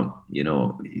problem.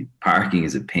 Parking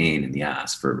is a pain in the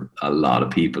ass for a lot of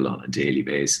people on a daily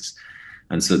basis.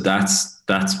 And so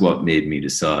that's what made me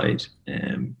decide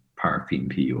Park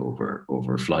P&P over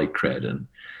Flightcred. And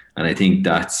I think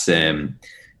that's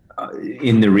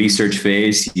in the research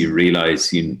phase, you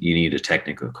realize you need a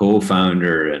technical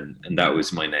co-founder, and that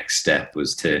was my next step,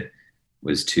 was to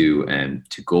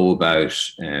go about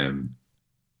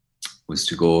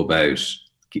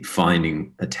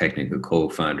finding a technical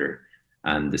co-founder.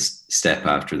 And the step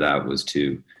after that was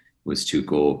to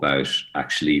go about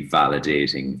actually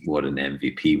validating what an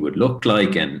MVP would look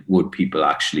like, and would people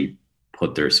actually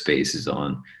put their spaces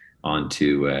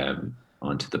onto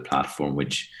the platform,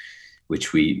 which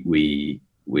we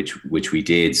which we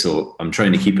did. So I'm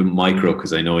trying to keep it micro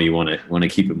because I know you want to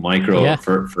keep it micro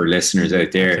for listeners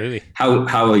out there. Absolutely.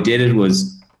 How I did it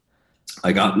was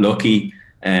I got lucky.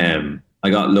 I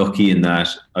got lucky in that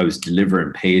I was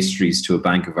delivering pastries to a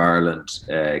Bank of Ireland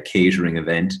catering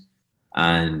event,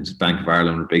 and Bank of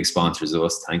Ireland were big sponsors of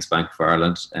us. Thanks, Bank of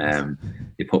Ireland.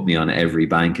 They put me on every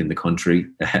bank in the country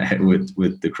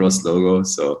with the Crust logo.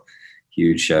 So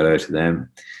huge shout out to them.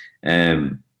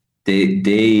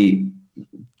 They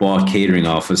bought catering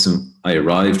office, and I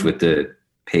arrived with the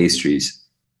pastries,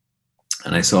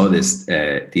 and I saw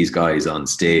these guys on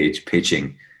stage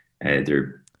pitching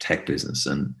their tech business,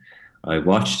 and I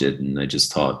watched it and I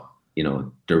just thought,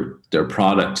 their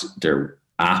product, their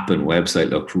app and website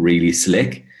looked really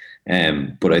slick,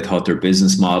 but I thought their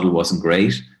business model wasn't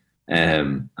great,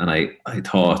 and I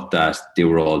thought that they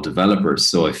were all developers.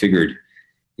 So I figured,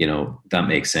 that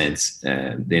makes sense.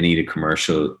 They need a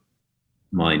commercial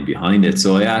mind behind it.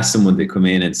 So I asked them, would they come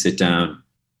in and sit down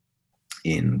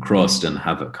in Crust and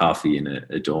have a coffee and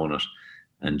a donut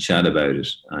and chat about it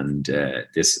and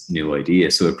this new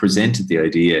idea. So I presented the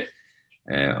idea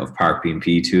of Park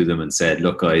BNP to them and said,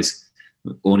 look guys,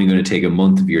 only going to take a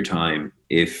month of your time.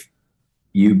 If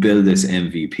you build this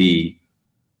MVP,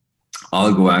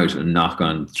 I'll go out and knock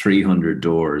on 300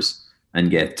 doors and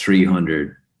get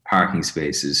 300 parking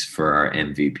spaces for our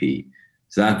MVP.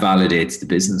 So that validates the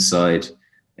business side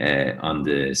on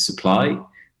the supply,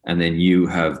 and then you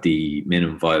have the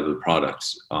minimum viable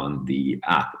product on the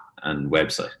app and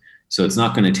website. So it's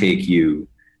not going to take you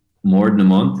more than a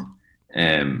month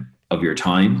of your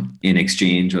time. In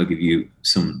exchange, I'll give you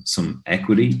some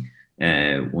equity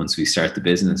once we start the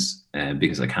business,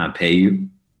 because I can't pay you.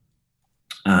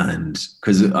 And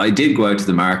because I did go out to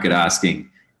the market asking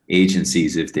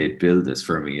agencies if they'd build this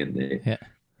for me, and they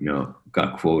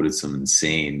got quoted some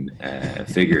insane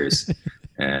figures.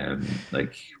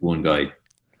 Like one guy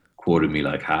quoted me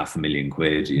like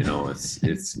 £500,000.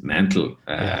 It's mental.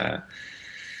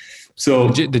 So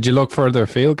did you look further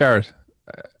afield, Garrett,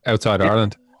 outside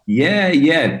Ireland?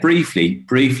 Yeah. Briefly.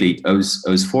 I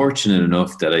was fortunate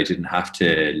enough that I didn't have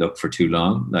to look for too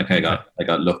long. Like I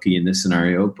got lucky in this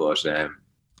scenario, but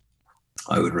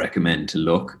I would recommend to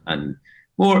look, and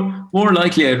more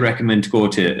likely I'd recommend to go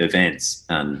to events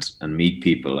and meet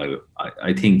people.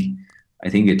 I think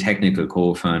a technical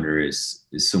co-founder is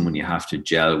someone you have to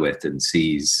gel with and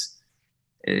sees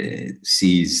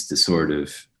the sort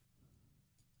of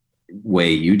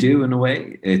way you do. In a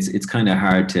way, it's kind of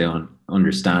hard to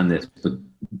understand this, but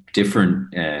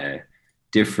different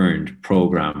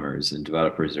programmers and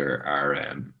developers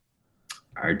are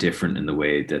different in the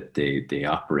way that they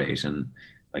operate. And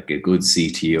like a good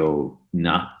CTO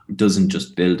doesn't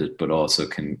just build it, but also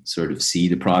can sort of see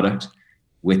the product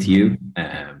with you.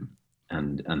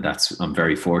 And that's, I'm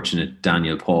very fortunate.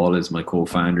 Daniel Paul is my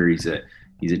co-founder. He's a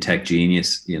tech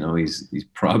genius. He's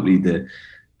probably the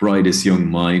brightest young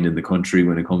mind in the country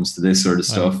when it comes to this sort of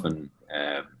stuff. And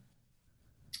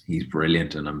he's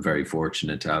brilliant, and I'm very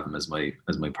fortunate to have him as my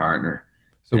partner.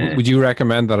 So would you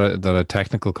recommend that a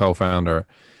technical co-founder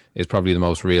is probably the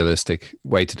most realistic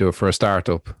way to do it for a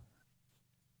startup,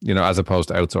 as opposed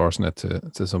to outsourcing it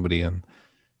to somebody and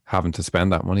having to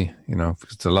spend that money,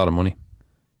 because it's a lot of money?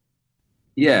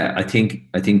 Yeah, I think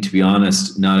to be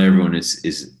honest, not everyone is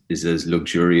as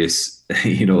luxurious,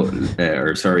 as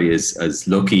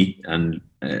lucky and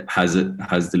has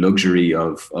the luxury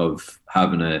of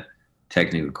having a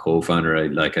technical co-founder.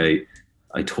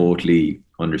 I totally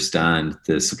understand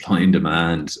the supply and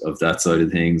demand of that side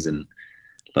of things, and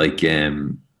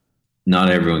not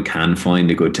everyone can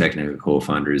find a good technical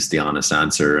co-founder is the honest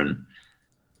answer. And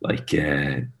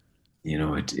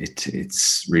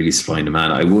it's really supply and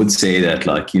demand. I would say that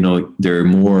there are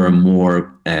more and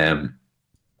more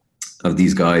of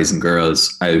these guys and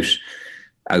girls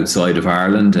outside of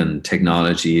Ireland, and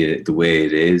technology the way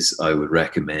it is, I would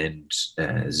recommend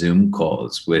Zoom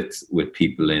calls with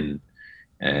people in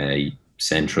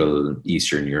Central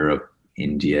Eastern Europe,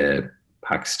 India,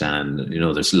 Pakistan.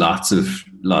 There's lots of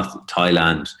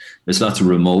Thailand. There's lots of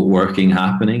remote working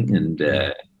happening, and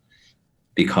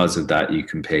because of that, you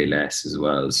can pay less as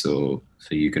well. So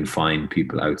you can find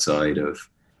people outside of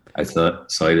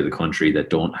the country that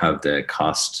don't have the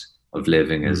cost of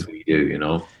living as we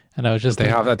do. And I was just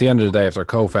have, at the end of the day, if they're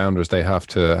co-founders, they have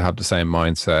to have the same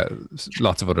mindset.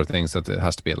 Lots of other things that it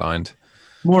has to be aligned.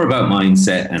 More about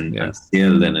mindset and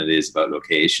skill than it is about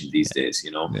location these days.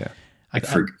 Yeah.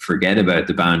 Forget about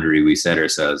the boundary we set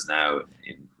ourselves now.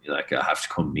 I have to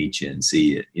come meet you and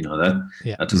see it.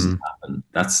 That doesn't happen.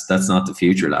 That's not the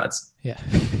future, lads. Yeah,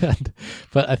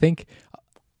 but I think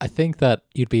that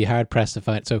you'd be hard pressed to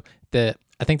find. So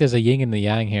I think there's a yin and the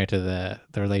yang here to the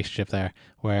relationship there,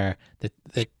 where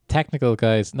the technical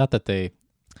guys, not that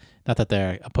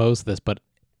they're opposed to this, but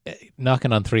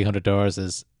knocking on 300 doors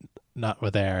is not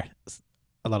where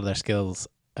a lot of their skills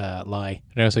lie.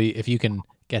 You know, so if you can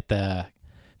get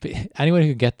anyone who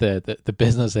can get the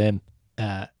business in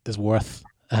is worth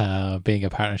being a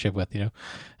partnership with, you know.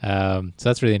 So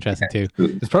that's really interesting too.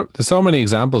 There's so many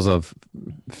examples of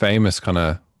famous kind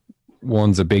of,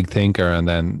 one's a big thinker, and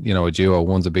then, you know, a duo,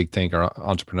 one's a big thinker,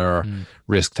 entrepreneur,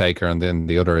 risk taker, and then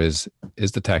the other is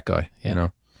the tech guy, you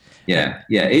know. Yeah.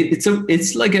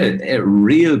 It's like a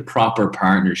real proper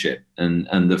partnership,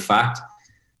 and the fact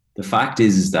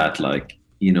is that, like,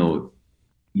 you know,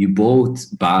 you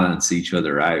both balance each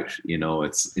other out. You know,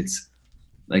 it's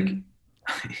like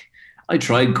I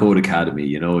tried Code Academy,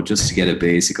 you know, just to get a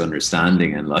basic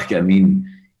understanding, and like, I mean,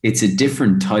 it's a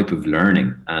different type of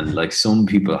learning, and like some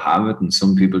people have it and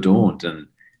some people don't, and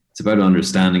it's about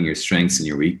understanding your strengths and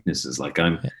your weaknesses. Like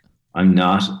I'm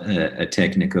not a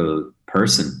technical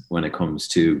person when it comes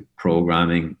to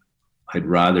programming. I'd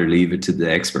rather leave it to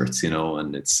the experts, you know,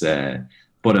 and it's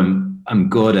but I'm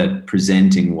good at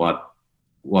presenting what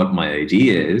my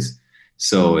idea is.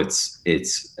 So it's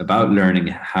about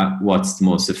learning what's the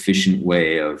most efficient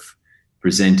way of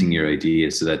presenting your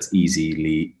idea, so that's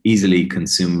easily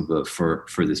consumable for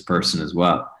this person as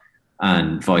well,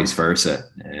 and vice versa.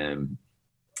 And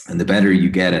the better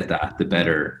you get at that, the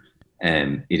better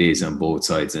it is on both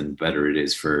sides, and better it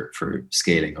is for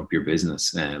scaling up your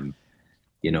business.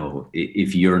 You know,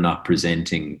 if you're not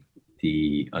presenting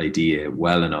the idea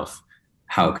well enough,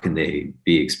 how can they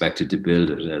be expected to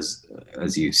build it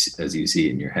as you see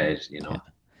it in your head, you know? Yeah.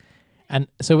 And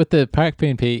so with the Park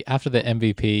P&P, after the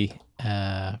MVP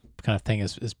kind of thing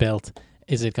is built,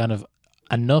 is it kind of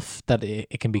enough that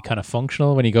it can be kind of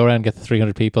functional when you go around and get the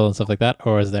 300 people and stuff like that?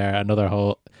 Or is there another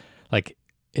whole, like,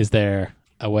 is there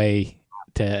a way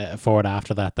to afford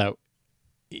after that?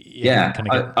 Yeah,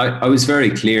 I was very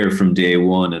clear from day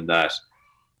one in that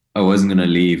I wasn't going to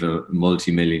leave a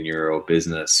multi-million euro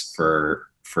business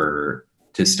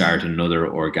to start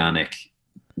another organic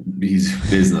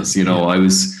business. You know, I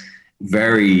was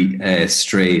very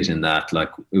straight in that, like,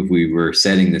 if we were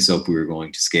setting this up, we were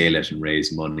going to scale it and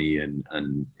raise money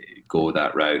and go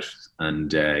that route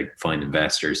and find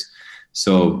investors.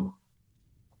 So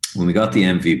when we got the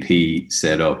MVP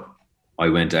set up, I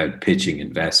went out pitching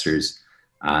investors,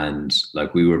 and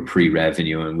like, we were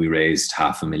pre-revenue, and we raised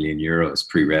 €500,000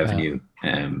 pre-revenue.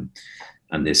 Wow.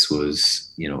 And this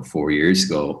was, you know, 4 years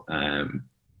ago.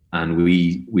 And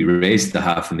we raised the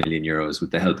 €500,000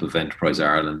 with the help of Enterprise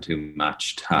Ireland, who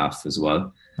matched half as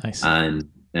well. Nice. And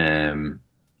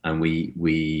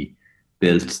we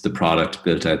built the product,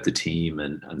 built out the team,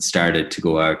 and started to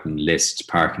go out and list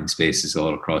parking spaces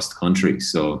all across the country.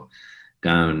 So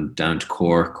down to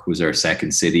Cork was our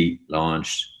second city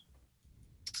launched.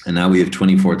 And now we have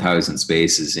 24,000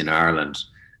 spaces in Ireland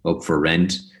up for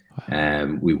rent.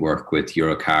 Wow. We work with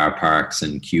Eurocar Parks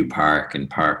and Q Park and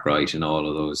Parkrite and all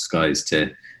of those guys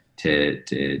to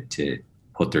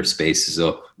put their spaces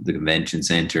up. The convention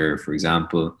centre, for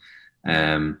example.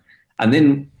 And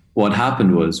then what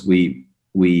happened was we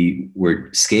were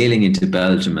scaling into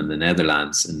Belgium and the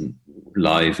Netherlands and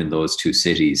live in those two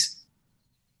cities.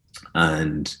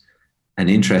 And an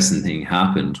interesting thing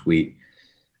happened. We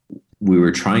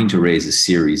were trying to raise a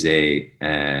Series A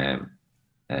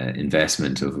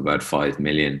investment of about 5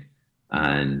 million,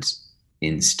 and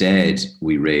instead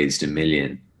we raised 1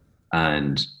 million,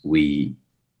 and we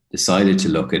decided to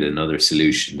look at another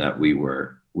solution that we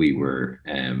were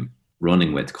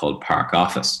running with, called Park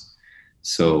Office.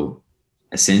 So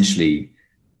essentially,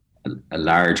 a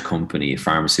large company, a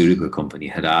pharmaceutical company,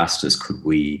 had asked us, could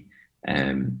we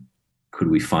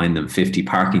find them 50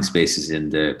 parking spaces in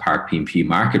the Park P&P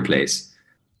marketplace?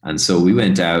 And so we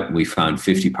went out and we found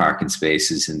 50 parking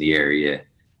spaces in the area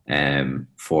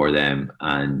for them.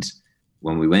 And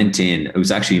when we went in, it was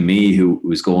actually me who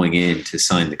was going in to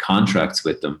sign the contracts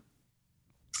with them.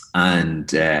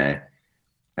 And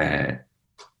I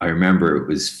remember it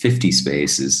was 50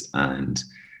 spaces, and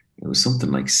it was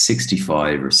something like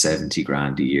 65 or 70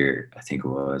 grand a year, I think it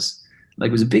was. Like,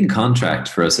 it was a big contract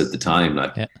for us at the time.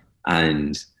 Like, yeah.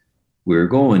 And we were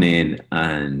going in,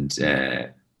 and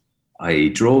I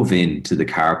drove into the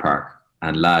car park,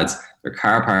 and lads, their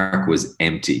car park was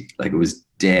empty. Like, it was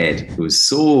dead. It was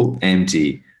so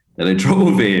empty that I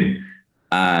drove in,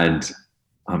 and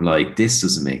I'm like, this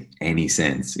doesn't make any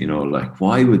sense. You know, like,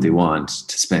 why would they want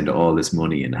to spend all this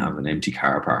money and have an empty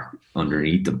car park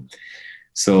underneath them?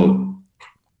 So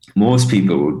most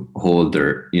people would hold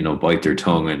their, you know, bite their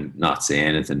tongue and not say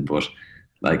anything. But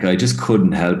like, I just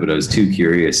couldn't help it. I was too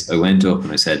curious. I went up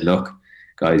and I said, look,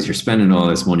 guys, you're spending all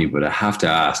this money, but I have to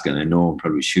ask, and I know I'm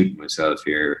probably shooting myself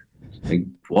here. Like,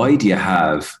 why do you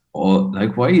have why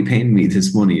are you paying me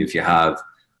this money if you have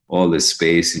all this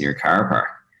space in your car park?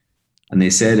 And they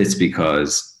said it's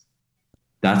because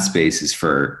that space is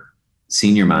for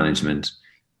senior management,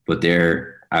 but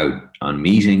they're out on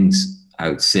meetings,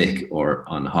 out sick, or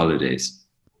on holidays,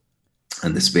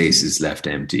 and the space is left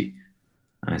empty.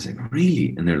 And I was like,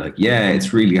 really? And they're like, yeah,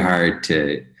 it's really hard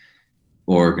to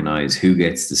organize who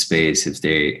gets the space if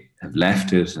they have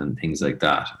left it and things like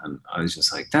that. And I was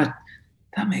just like, that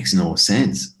makes no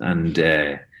sense. And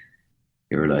they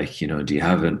were like, do you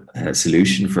have a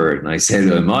solution for it? And I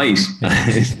said, I might.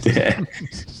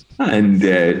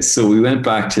 and so we went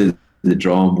back to the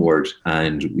drawing board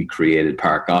and we created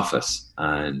Park Office.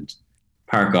 And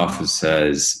Park Office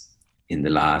has, in the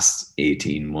last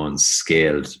 18 months,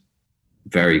 scaled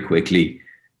very quickly.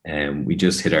 We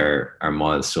just hit our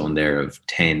milestone there of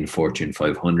 10 Fortune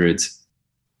 500s,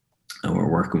 and we're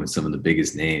working with some of the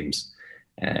biggest names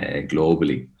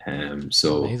globally.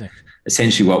 So amazing.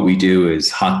 Essentially what we do is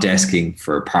hot desking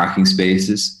for parking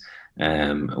spaces,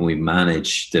 and we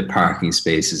manage the parking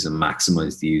spaces and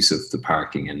maximize the use of the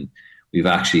parking. And we've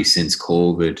actually, since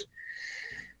COVID,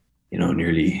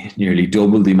 nearly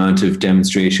doubled the amount of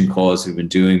demonstration calls we've been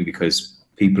doing because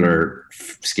people are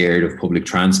scared of public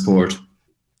transport.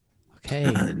 Okay.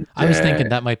 And, I was thinking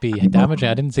that might be damaging.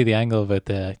 I didn't see the angle about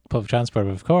the public transport,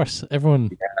 but of course, everyone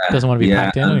doesn't want to be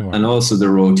packed in anymore. And also the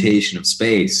rotation of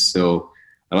space. So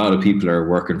a lot of people are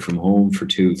working from home for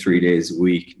 2-3 days a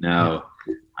week now.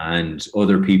 Yeah. And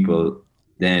other people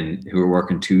then who are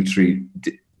working 2 to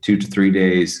 3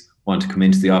 days want to come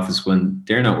into the office when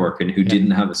they're not working, who didn't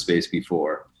have a space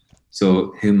before.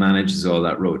 So who manages all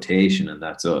that rotation? And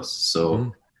that's us.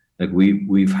 So like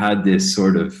we've had this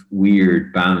sort of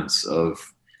weird bounce of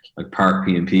like Park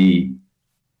P&P,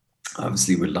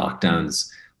 obviously with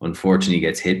lockdowns, unfortunately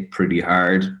gets hit pretty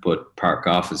hard, but Park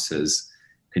Office has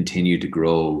continued to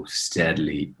grow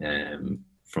steadily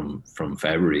from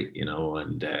February,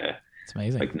 and it's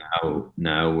amazing. Like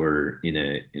now we're in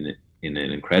an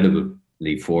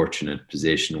incredibly fortunate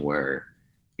position where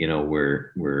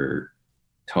we're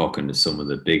talking to some of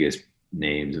the biggest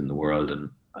names in the world, and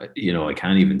I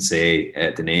can't even say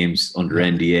the names under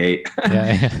NDA,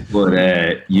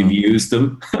 but you've used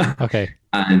them. Okay.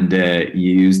 And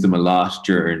you used them a lot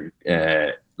during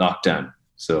lockdown.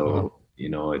 So,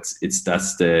 that's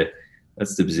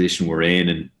the position we're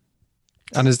in.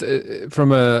 And is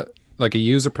from a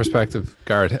user perspective,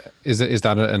 Garrett, is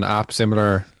that an app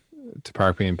similar to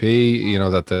Park P&P,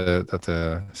 that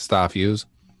the staff use?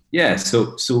 Yeah.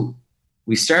 So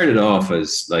we started off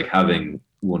as like having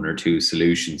one or two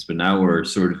solutions, but now we're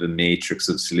sort of a matrix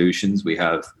of solutions. We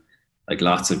have like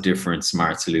lots of different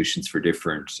smart solutions for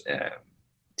different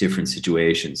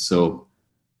situations. So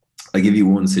I'll give you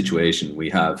one situation.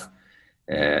 We have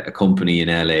a company in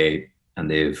LA, and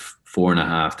they've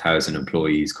 4,500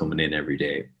 employees coming in every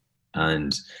day,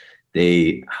 and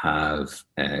they have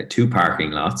 2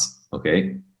 parking lots.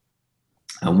 Okay.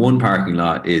 And one parking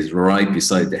lot is right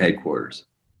beside the headquarters,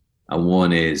 and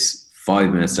one is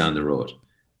 5 minutes down the road.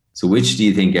 So which do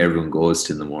you think everyone goes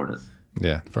to in the morning?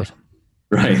 Yeah, first one.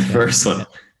 Right, first one.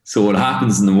 So what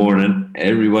happens in the morning,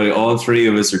 all 3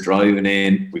 of us are driving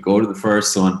in. We go to the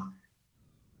first one.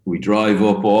 We drive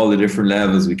up all the different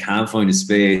levels. We can't find a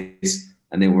space.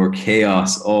 And then we're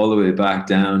chaos all the way back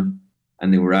down.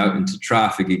 And then we're out into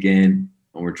traffic again.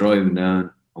 And we're driving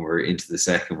down and we're into the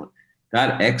second one.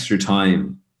 That extra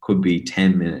time could be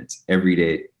 10 minutes every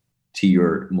day to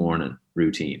your morning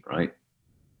routine, right?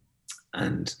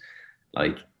 And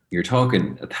like, you're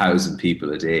talking 1,000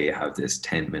 people a day have this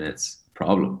 10 minutes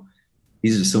problem.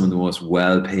 These are some of the most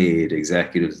well-paid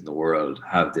executives in the world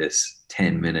have this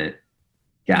 10-minute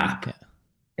gap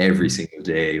every single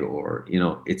day, or,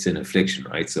 it's an affliction,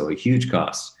 right? So a huge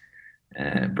cost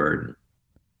burden.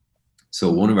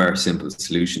 So one of our simple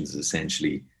solutions is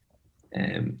essentially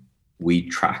we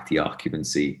track the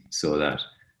occupancy so that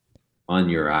on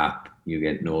your app, you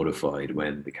get notified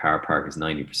when the car park is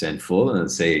 90% full, and it'll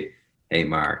say, hey,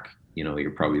 Mark, you're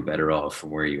probably better off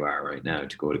from where you are right now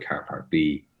to go to car park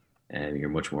B, and you're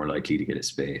much more likely to get a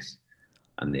space.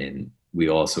 And then we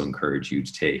also encourage you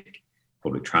to take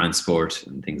public transport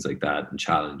and things like that, and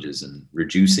challenges, and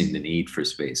reducing the need for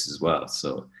space as well.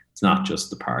 So it's not just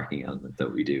the parking element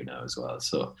that we do now as well.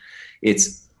 So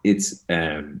that's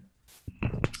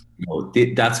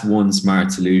one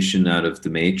smart solution out of the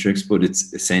matrix, but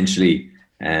it's essentially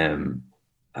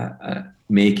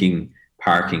making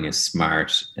parking a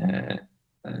smart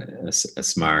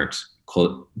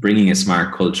bringing a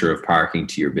smart culture of parking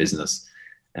to your business,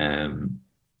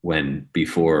 when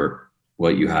before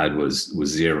what you had was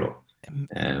zero,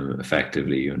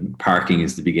 effectively. And parking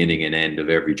is the beginning and end of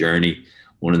every journey.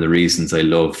 One of the reasons I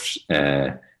loved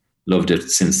it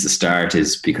since the start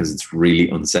is because it's really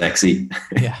unsexy.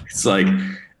 Yeah. It's like,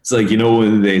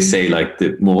 when they say like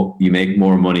you make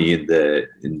more money in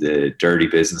the dirty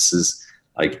businesses,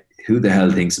 like who the hell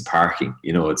thinks of parking?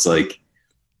 It's like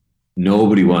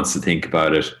nobody wants to think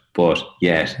about it, but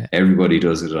yet everybody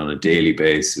does it on a daily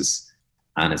basis.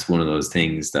 And it's one of those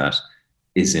things that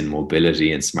is in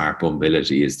mobility, and smart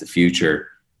mobility is the future.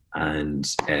 And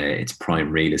it's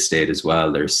prime real estate as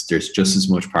well. There's just as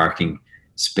much parking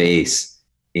space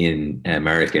in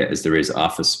America as there is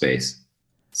office space.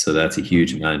 So that's a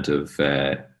huge amount of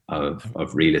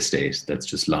real estate that's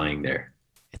just lying there.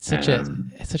 It's such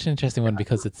an interesting one,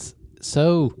 because it's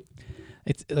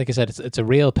like I said, it's a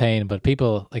real pain, but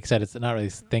people, like I said, it's not really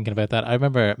thinking about that. I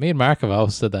remember me and Mark have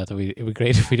always said that it would be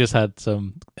great if we just had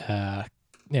some,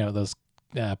 those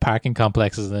parking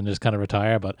complexes and then just kind of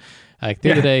retire. But like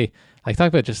the other day, like talk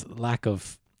about just lack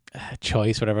of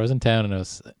choice, whatever. I was in town and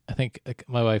I think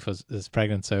my wife is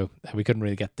pregnant, so we couldn't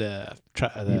really get the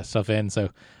stuff in. So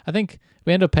I think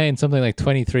we ended up paying something like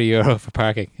 €23 for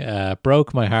parking.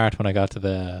 Broke my heart when I got to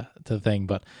the thing,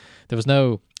 but there was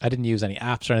I didn't use any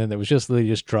apps or anything. There was just literally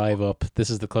just drive up.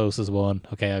 This is the closest one.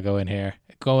 Okay, I'll go in here.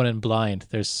 Going in blind.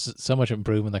 There's so much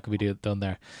improvement that could be done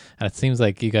there, and it seems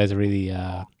like you guys are really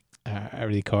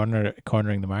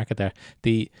cornering the market there.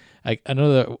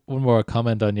 One more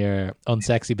comment on your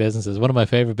unsexy businesses. One of my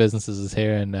favorite businesses is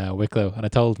here in Wicklow, and I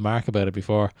told Mark about it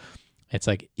before. It's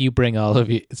like you bring all of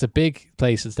you. It's a big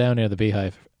place. It's down near the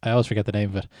Beehive. I always forget the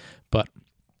name of it, but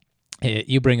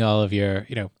you bring all of your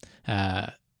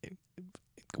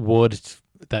wood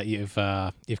that you've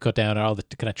cut down, or all the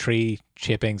kind of tree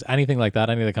chippings, anything like that,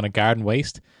 any of the kind of garden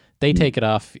waste. They take it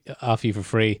off you for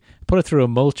free, put it through a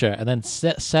mulcher, and then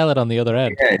sell it on the other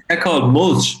end. Yeah, it's called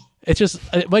mulch.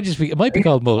 It might be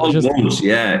called mulch. Mulch.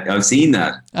 Yeah, I've seen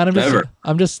that. And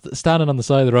I'm just standing on the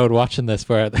side of the road watching this,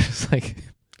 where there's like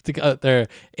their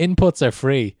inputs are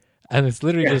free, and it's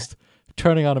literally just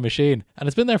turning on a machine, and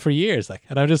it's been there for years. Like,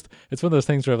 and it's one of those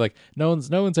things where I'm like, no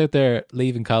one's out there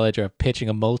leaving college or pitching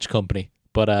a mulch company,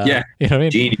 but you know what I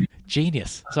mean?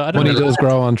 Genius. So I don't know. Money does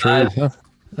grow on trees.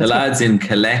 The lads in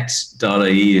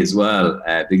collect.ie as well.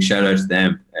 Big shout out to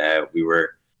them. We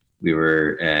were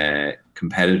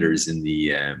competitors in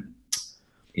the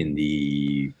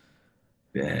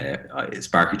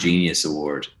Spark of Genius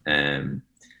Award.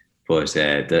 But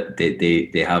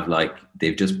they have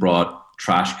they've just brought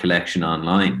trash collection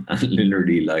online, and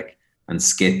literally and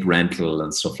skip rental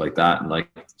and stuff like that, and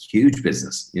huge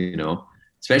business,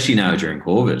 especially now during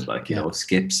COVID,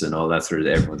 skips and all that sort of,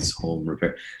 everyone's home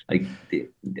repair.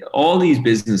 All these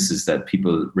businesses that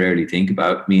people rarely think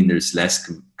about mean there's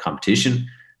less competition,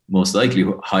 most likely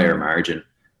higher margin,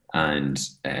 and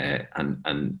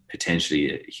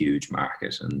potentially a huge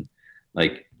market. And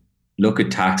look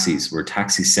at taxis. Were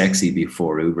taxis sexy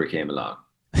before Uber came along?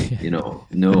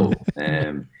 No.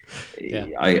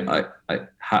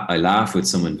 I laugh with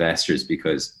some investors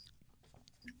because,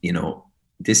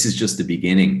 this is just the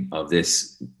beginning of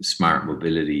this smart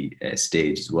mobility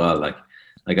stage as well.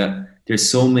 There's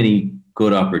so many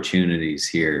good opportunities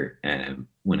here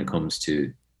when it comes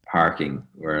to parking,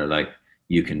 where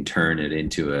you can turn it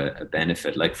into a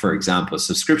benefit. For example,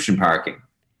 subscription parking.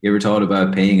 You ever thought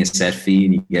about paying a set fee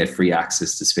and you get free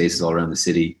access to spaces all around the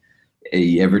city?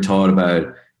 You ever thought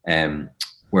about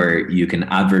where you can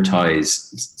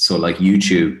advertise? So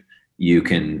YouTube, you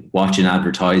can watch an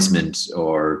advertisement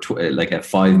or a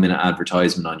 5-minute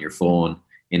advertisement on your phone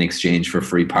in exchange for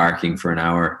free parking for an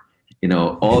hour.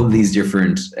 All these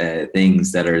different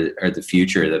things that are the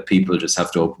future that people just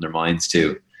have to open their minds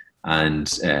to. And,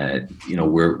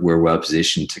 we're well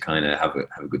positioned to kind of have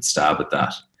a good stab at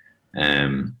that.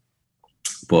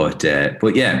 But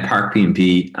yeah, Park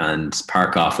P&P and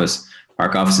Park Office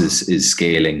is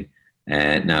scaling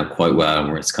now quite well, and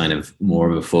where it's kind of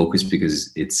more of a focus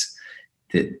because it's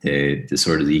the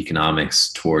sort of the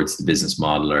economics towards the business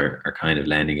model are kind of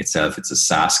lending itself. It's a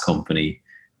SaaS company,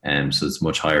 so it's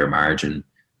much higher margin,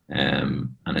 and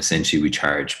essentially we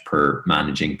charge per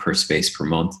space per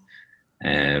month,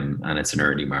 and it's an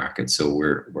early market. So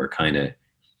we're kind of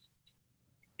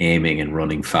aiming and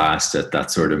running fast at that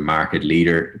sort of market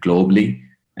leader globally,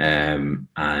 and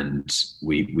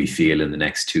we feel in the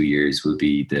next 2 years we'll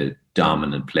be the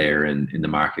dominant player in the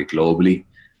market globally.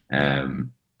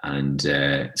 And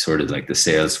sort of like the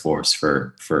sales force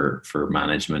for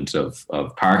management of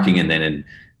parking, and then in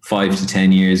 5 to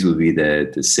 10 years will be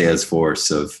the sales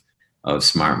force of of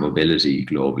smart mobility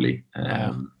globally,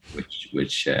 Wow.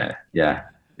 which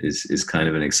is kind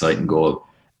of an exciting goal.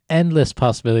 Endless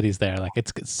possibilities there. Like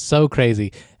it's so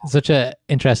crazy. It's such a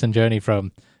interesting journey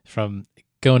from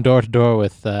going door to door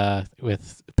with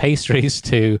pastries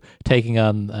to taking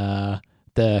on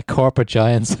the corporate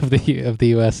giants of the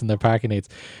US and their parking needs.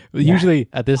 Usually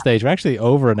at this stage, we're actually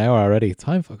over an hour already.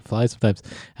 Time fucking flies sometimes.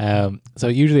 So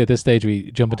usually at this stage, we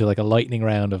jump into like a lightning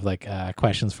round of like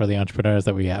questions for the entrepreneurs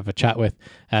that we have a chat with.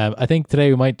 I think today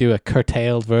we might do a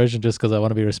curtailed version just because I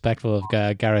want to be respectful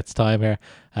of Garrett's time here.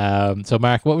 So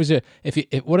Mark, what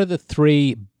are the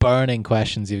 3 burning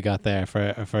questions you've got there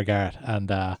for Garrett? And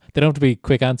they don't have to be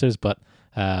quick answers, but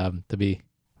to be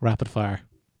rapid fire.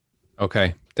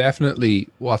 Okay, definitely.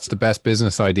 What's the best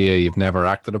business idea you've never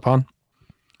acted upon?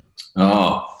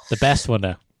 Oh, The best one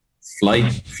now.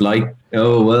 flight.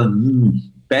 Oh well,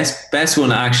 best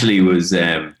one actually was.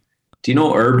 Do you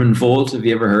know Urban Volt? Have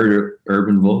you ever heard of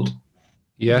Urban Volt?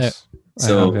 Yes.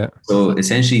 So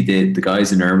essentially, the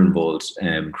guys in Urban Volt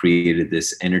created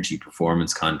this energy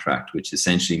performance contract, which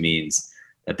essentially means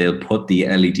that they'll put the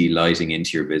LED lighting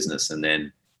into your business and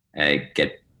then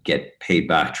get paid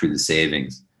back through the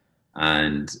savings.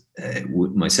 And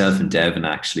myself and Devin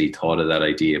actually thought of that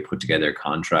idea, put together a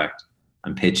contract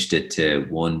and pitched it to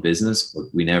one business, but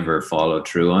we never followed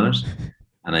through on it.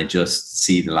 And I just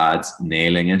see the lads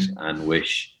nailing it and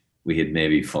wish we had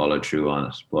maybe followed through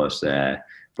on it.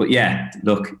 But yeah,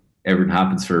 look, everything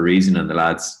happens for a reason, and the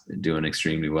lads are doing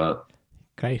extremely well.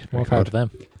 Great. More power to them.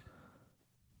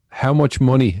 How much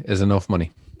money is enough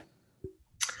money?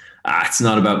 It's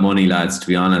not about money, lads, to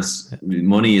be honest.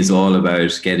 Money is all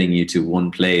about getting you to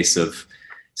one place of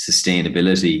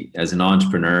sustainability. As an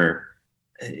entrepreneur,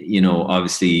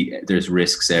 obviously there's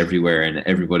risks everywhere and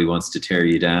everybody wants to tear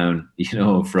you down,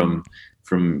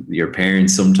 from your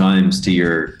parents sometimes to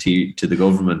the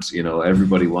government.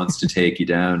 Everybody wants to take you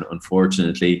down,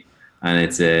 unfortunately. And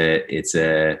it's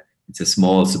a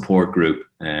small support group.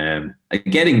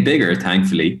 Getting bigger,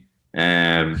 thankfully.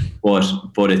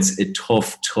 But it's a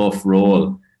tough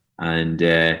role, and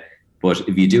but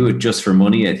if you do it just for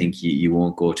money, I think you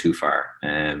won't go too far.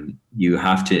 You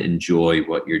have to enjoy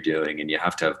what you're doing, and you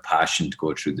have to have passion to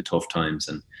go through the tough times.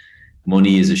 And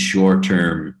money is a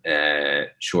short-term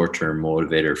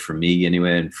motivator for me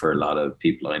anyway, and for a lot of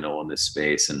people I know in this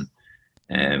space. And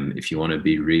if you want to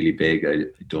be really big, I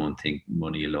don't think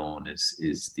money alone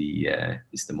is the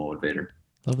motivator.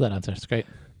 Love that answer. It's great.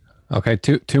 Okay,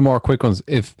 two more quick ones.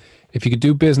 If you could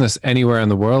do business anywhere in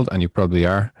the world, and you probably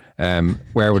are,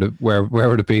 where would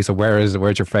it be? So where's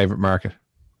your favorite market?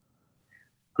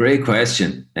 Great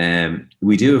question.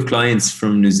 We do have clients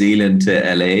from New Zealand to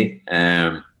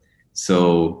LA.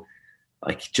 So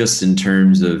like just in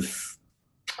terms of,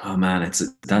 oh man,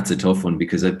 that's a tough one,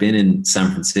 because I've been in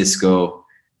San Francisco.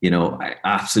 I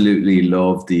absolutely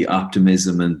love the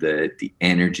optimism and the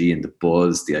energy and the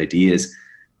buzz, the ideas.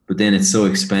 But then it's so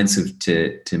expensive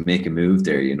to make a move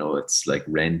there. It's like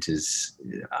rent is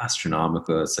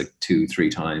astronomical. It's like 2-3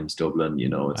 times Dublin.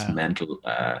 It's mental.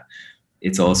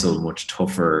 It's also much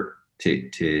tougher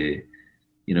to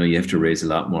you have to raise a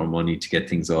lot more money to get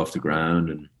things off the ground,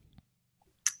 and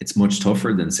it's much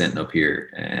tougher than setting up here.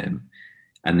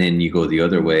 And then you go the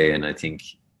other way, and I think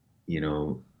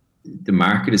the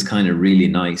market is kind of really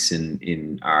nice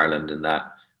in Ireland, in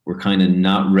that we're kind of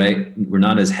we're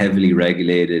not as heavily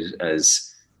regulated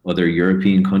as other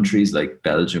European countries like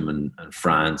Belgium and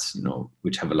France,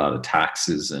 which have a lot of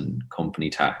taxes and company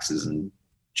taxes and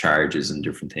charges and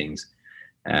different things.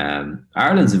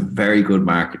 Ireland's a very good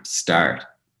market to start,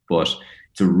 but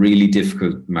it's a really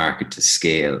difficult market to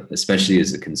scale, especially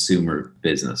as a consumer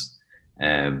business.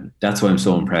 That's why I'm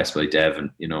so impressed by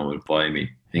Devin, with Buy Me.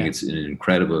 I think it's an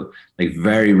incredible,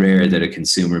 very rare that a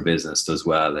consumer business does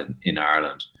well in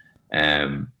Ireland.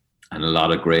 And a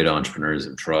lot of great entrepreneurs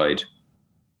have tried.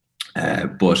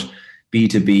 But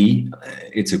B2B,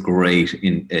 it's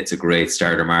a great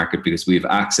starter market, because we have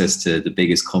access to the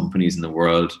biggest companies in the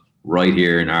world right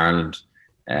here in Ireland.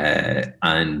 And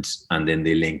then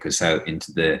they link us out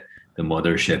into the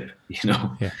mothership,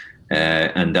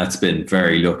 and that's been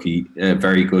very lucky,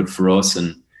 very good for us.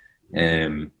 And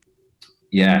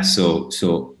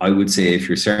so I would say if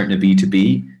you're starting a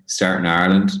B2B, start in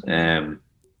Ireland,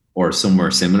 or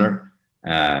somewhere similar.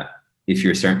 If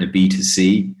you're starting a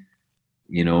B2C,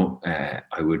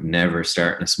 I would never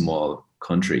start in a small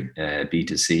country,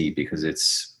 B2C,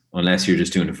 because unless you're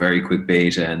just doing a very quick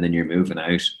beta and then you're moving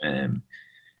out,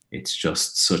 it's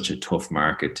just such a tough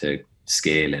market to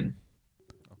scale in.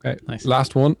 Okay, Nice.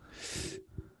 Last one.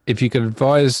 If you could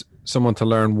advise someone to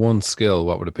learn one skill,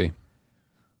 what would it be?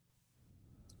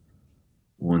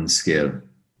 One skill.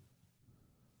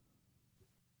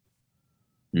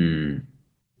 There's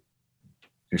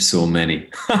so many.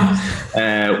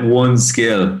 One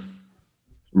skill.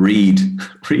 Read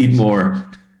more.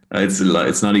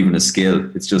 It's not even a skill.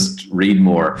 It's just read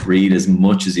more. Read as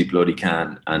much as you bloody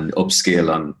can and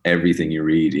upskill on everything you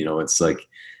read. You know, it's like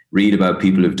read about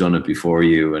people who've done it before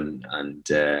you and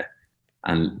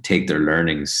take their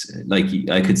learnings. Like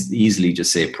I could easily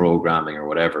just say programming or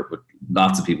whatever, but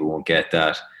lots of people won't get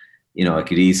that. You know, I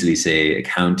could easily say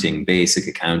accounting, basic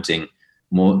accounting.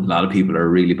 A lot of people are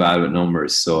really bad with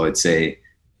numbers, so I'd say,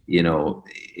 you know,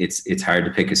 it's hard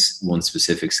to pick one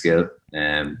specific skill,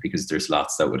 because there's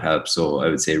lots that would help. So I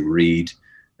would say read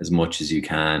as much as you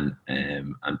can,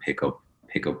 and pick up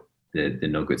the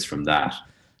nuggets from that.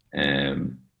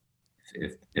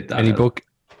 If that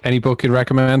any book you'd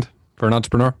recommend for an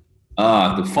entrepreneur?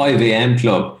 The 5 a.m.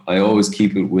 Club. I always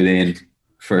keep it within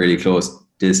fairly close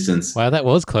distance. Wow, that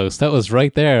was close. That was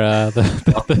right there.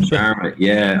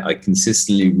 Yeah, I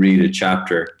consistently read a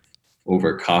chapter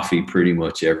over coffee pretty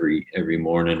much every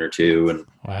morning or two, and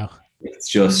wow, it's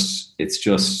just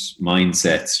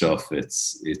mindset stuff.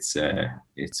 It's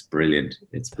brilliant.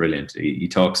 It's brilliant. He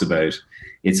talks about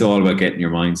it's all about getting your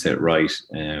mindset right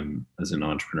as an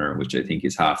entrepreneur, which I think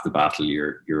is half the battle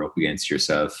you're up against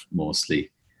yourself mostly.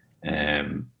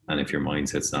 And if your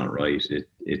mindset's not right,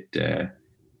 it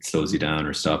slows you down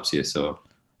or stops you. So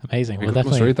amazing. We'll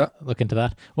definitely look into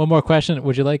that. One more question.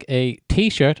 Would you like a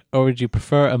t-shirt or would you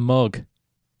prefer a mug?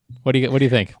 What do you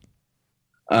think?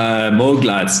 Mug,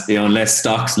 lads, unless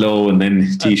stock's low, and then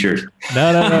t-shirt.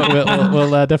 No.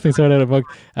 We'll definitely sort out a mug.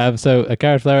 So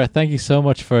Garrett Flower, thank you so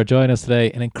much for joining us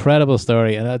today. An incredible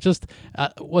story, and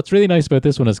what's really nice about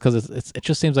this one is because it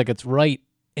just seems like it's right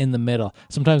in the middle.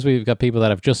 Sometimes we've got people that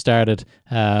have just started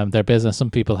their business. Some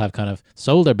people have kind of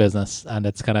sold their business, and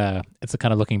it's kind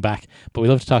of looking back. But we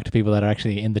love to talk to people that are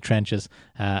actually in the trenches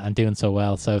and doing so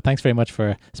well. So thanks very much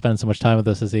for spending so much time with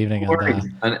us this evening.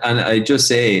 And I just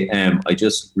say, I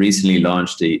just recently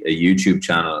launched a YouTube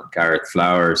channel, Garrett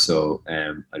Flower. So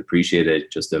I'd appreciate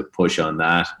it, just a push on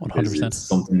that. 100%. It's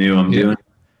something new I'm doing.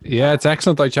 Yeah, it's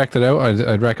excellent. I checked it out.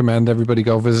 I'd recommend everybody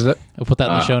go visit it. We'll put that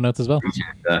in the show notes as well.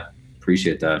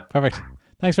 Appreciate that. Perfect.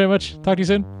 Thanks very much. Talk to you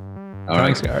soon. All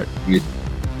right. Thanks, Garrett.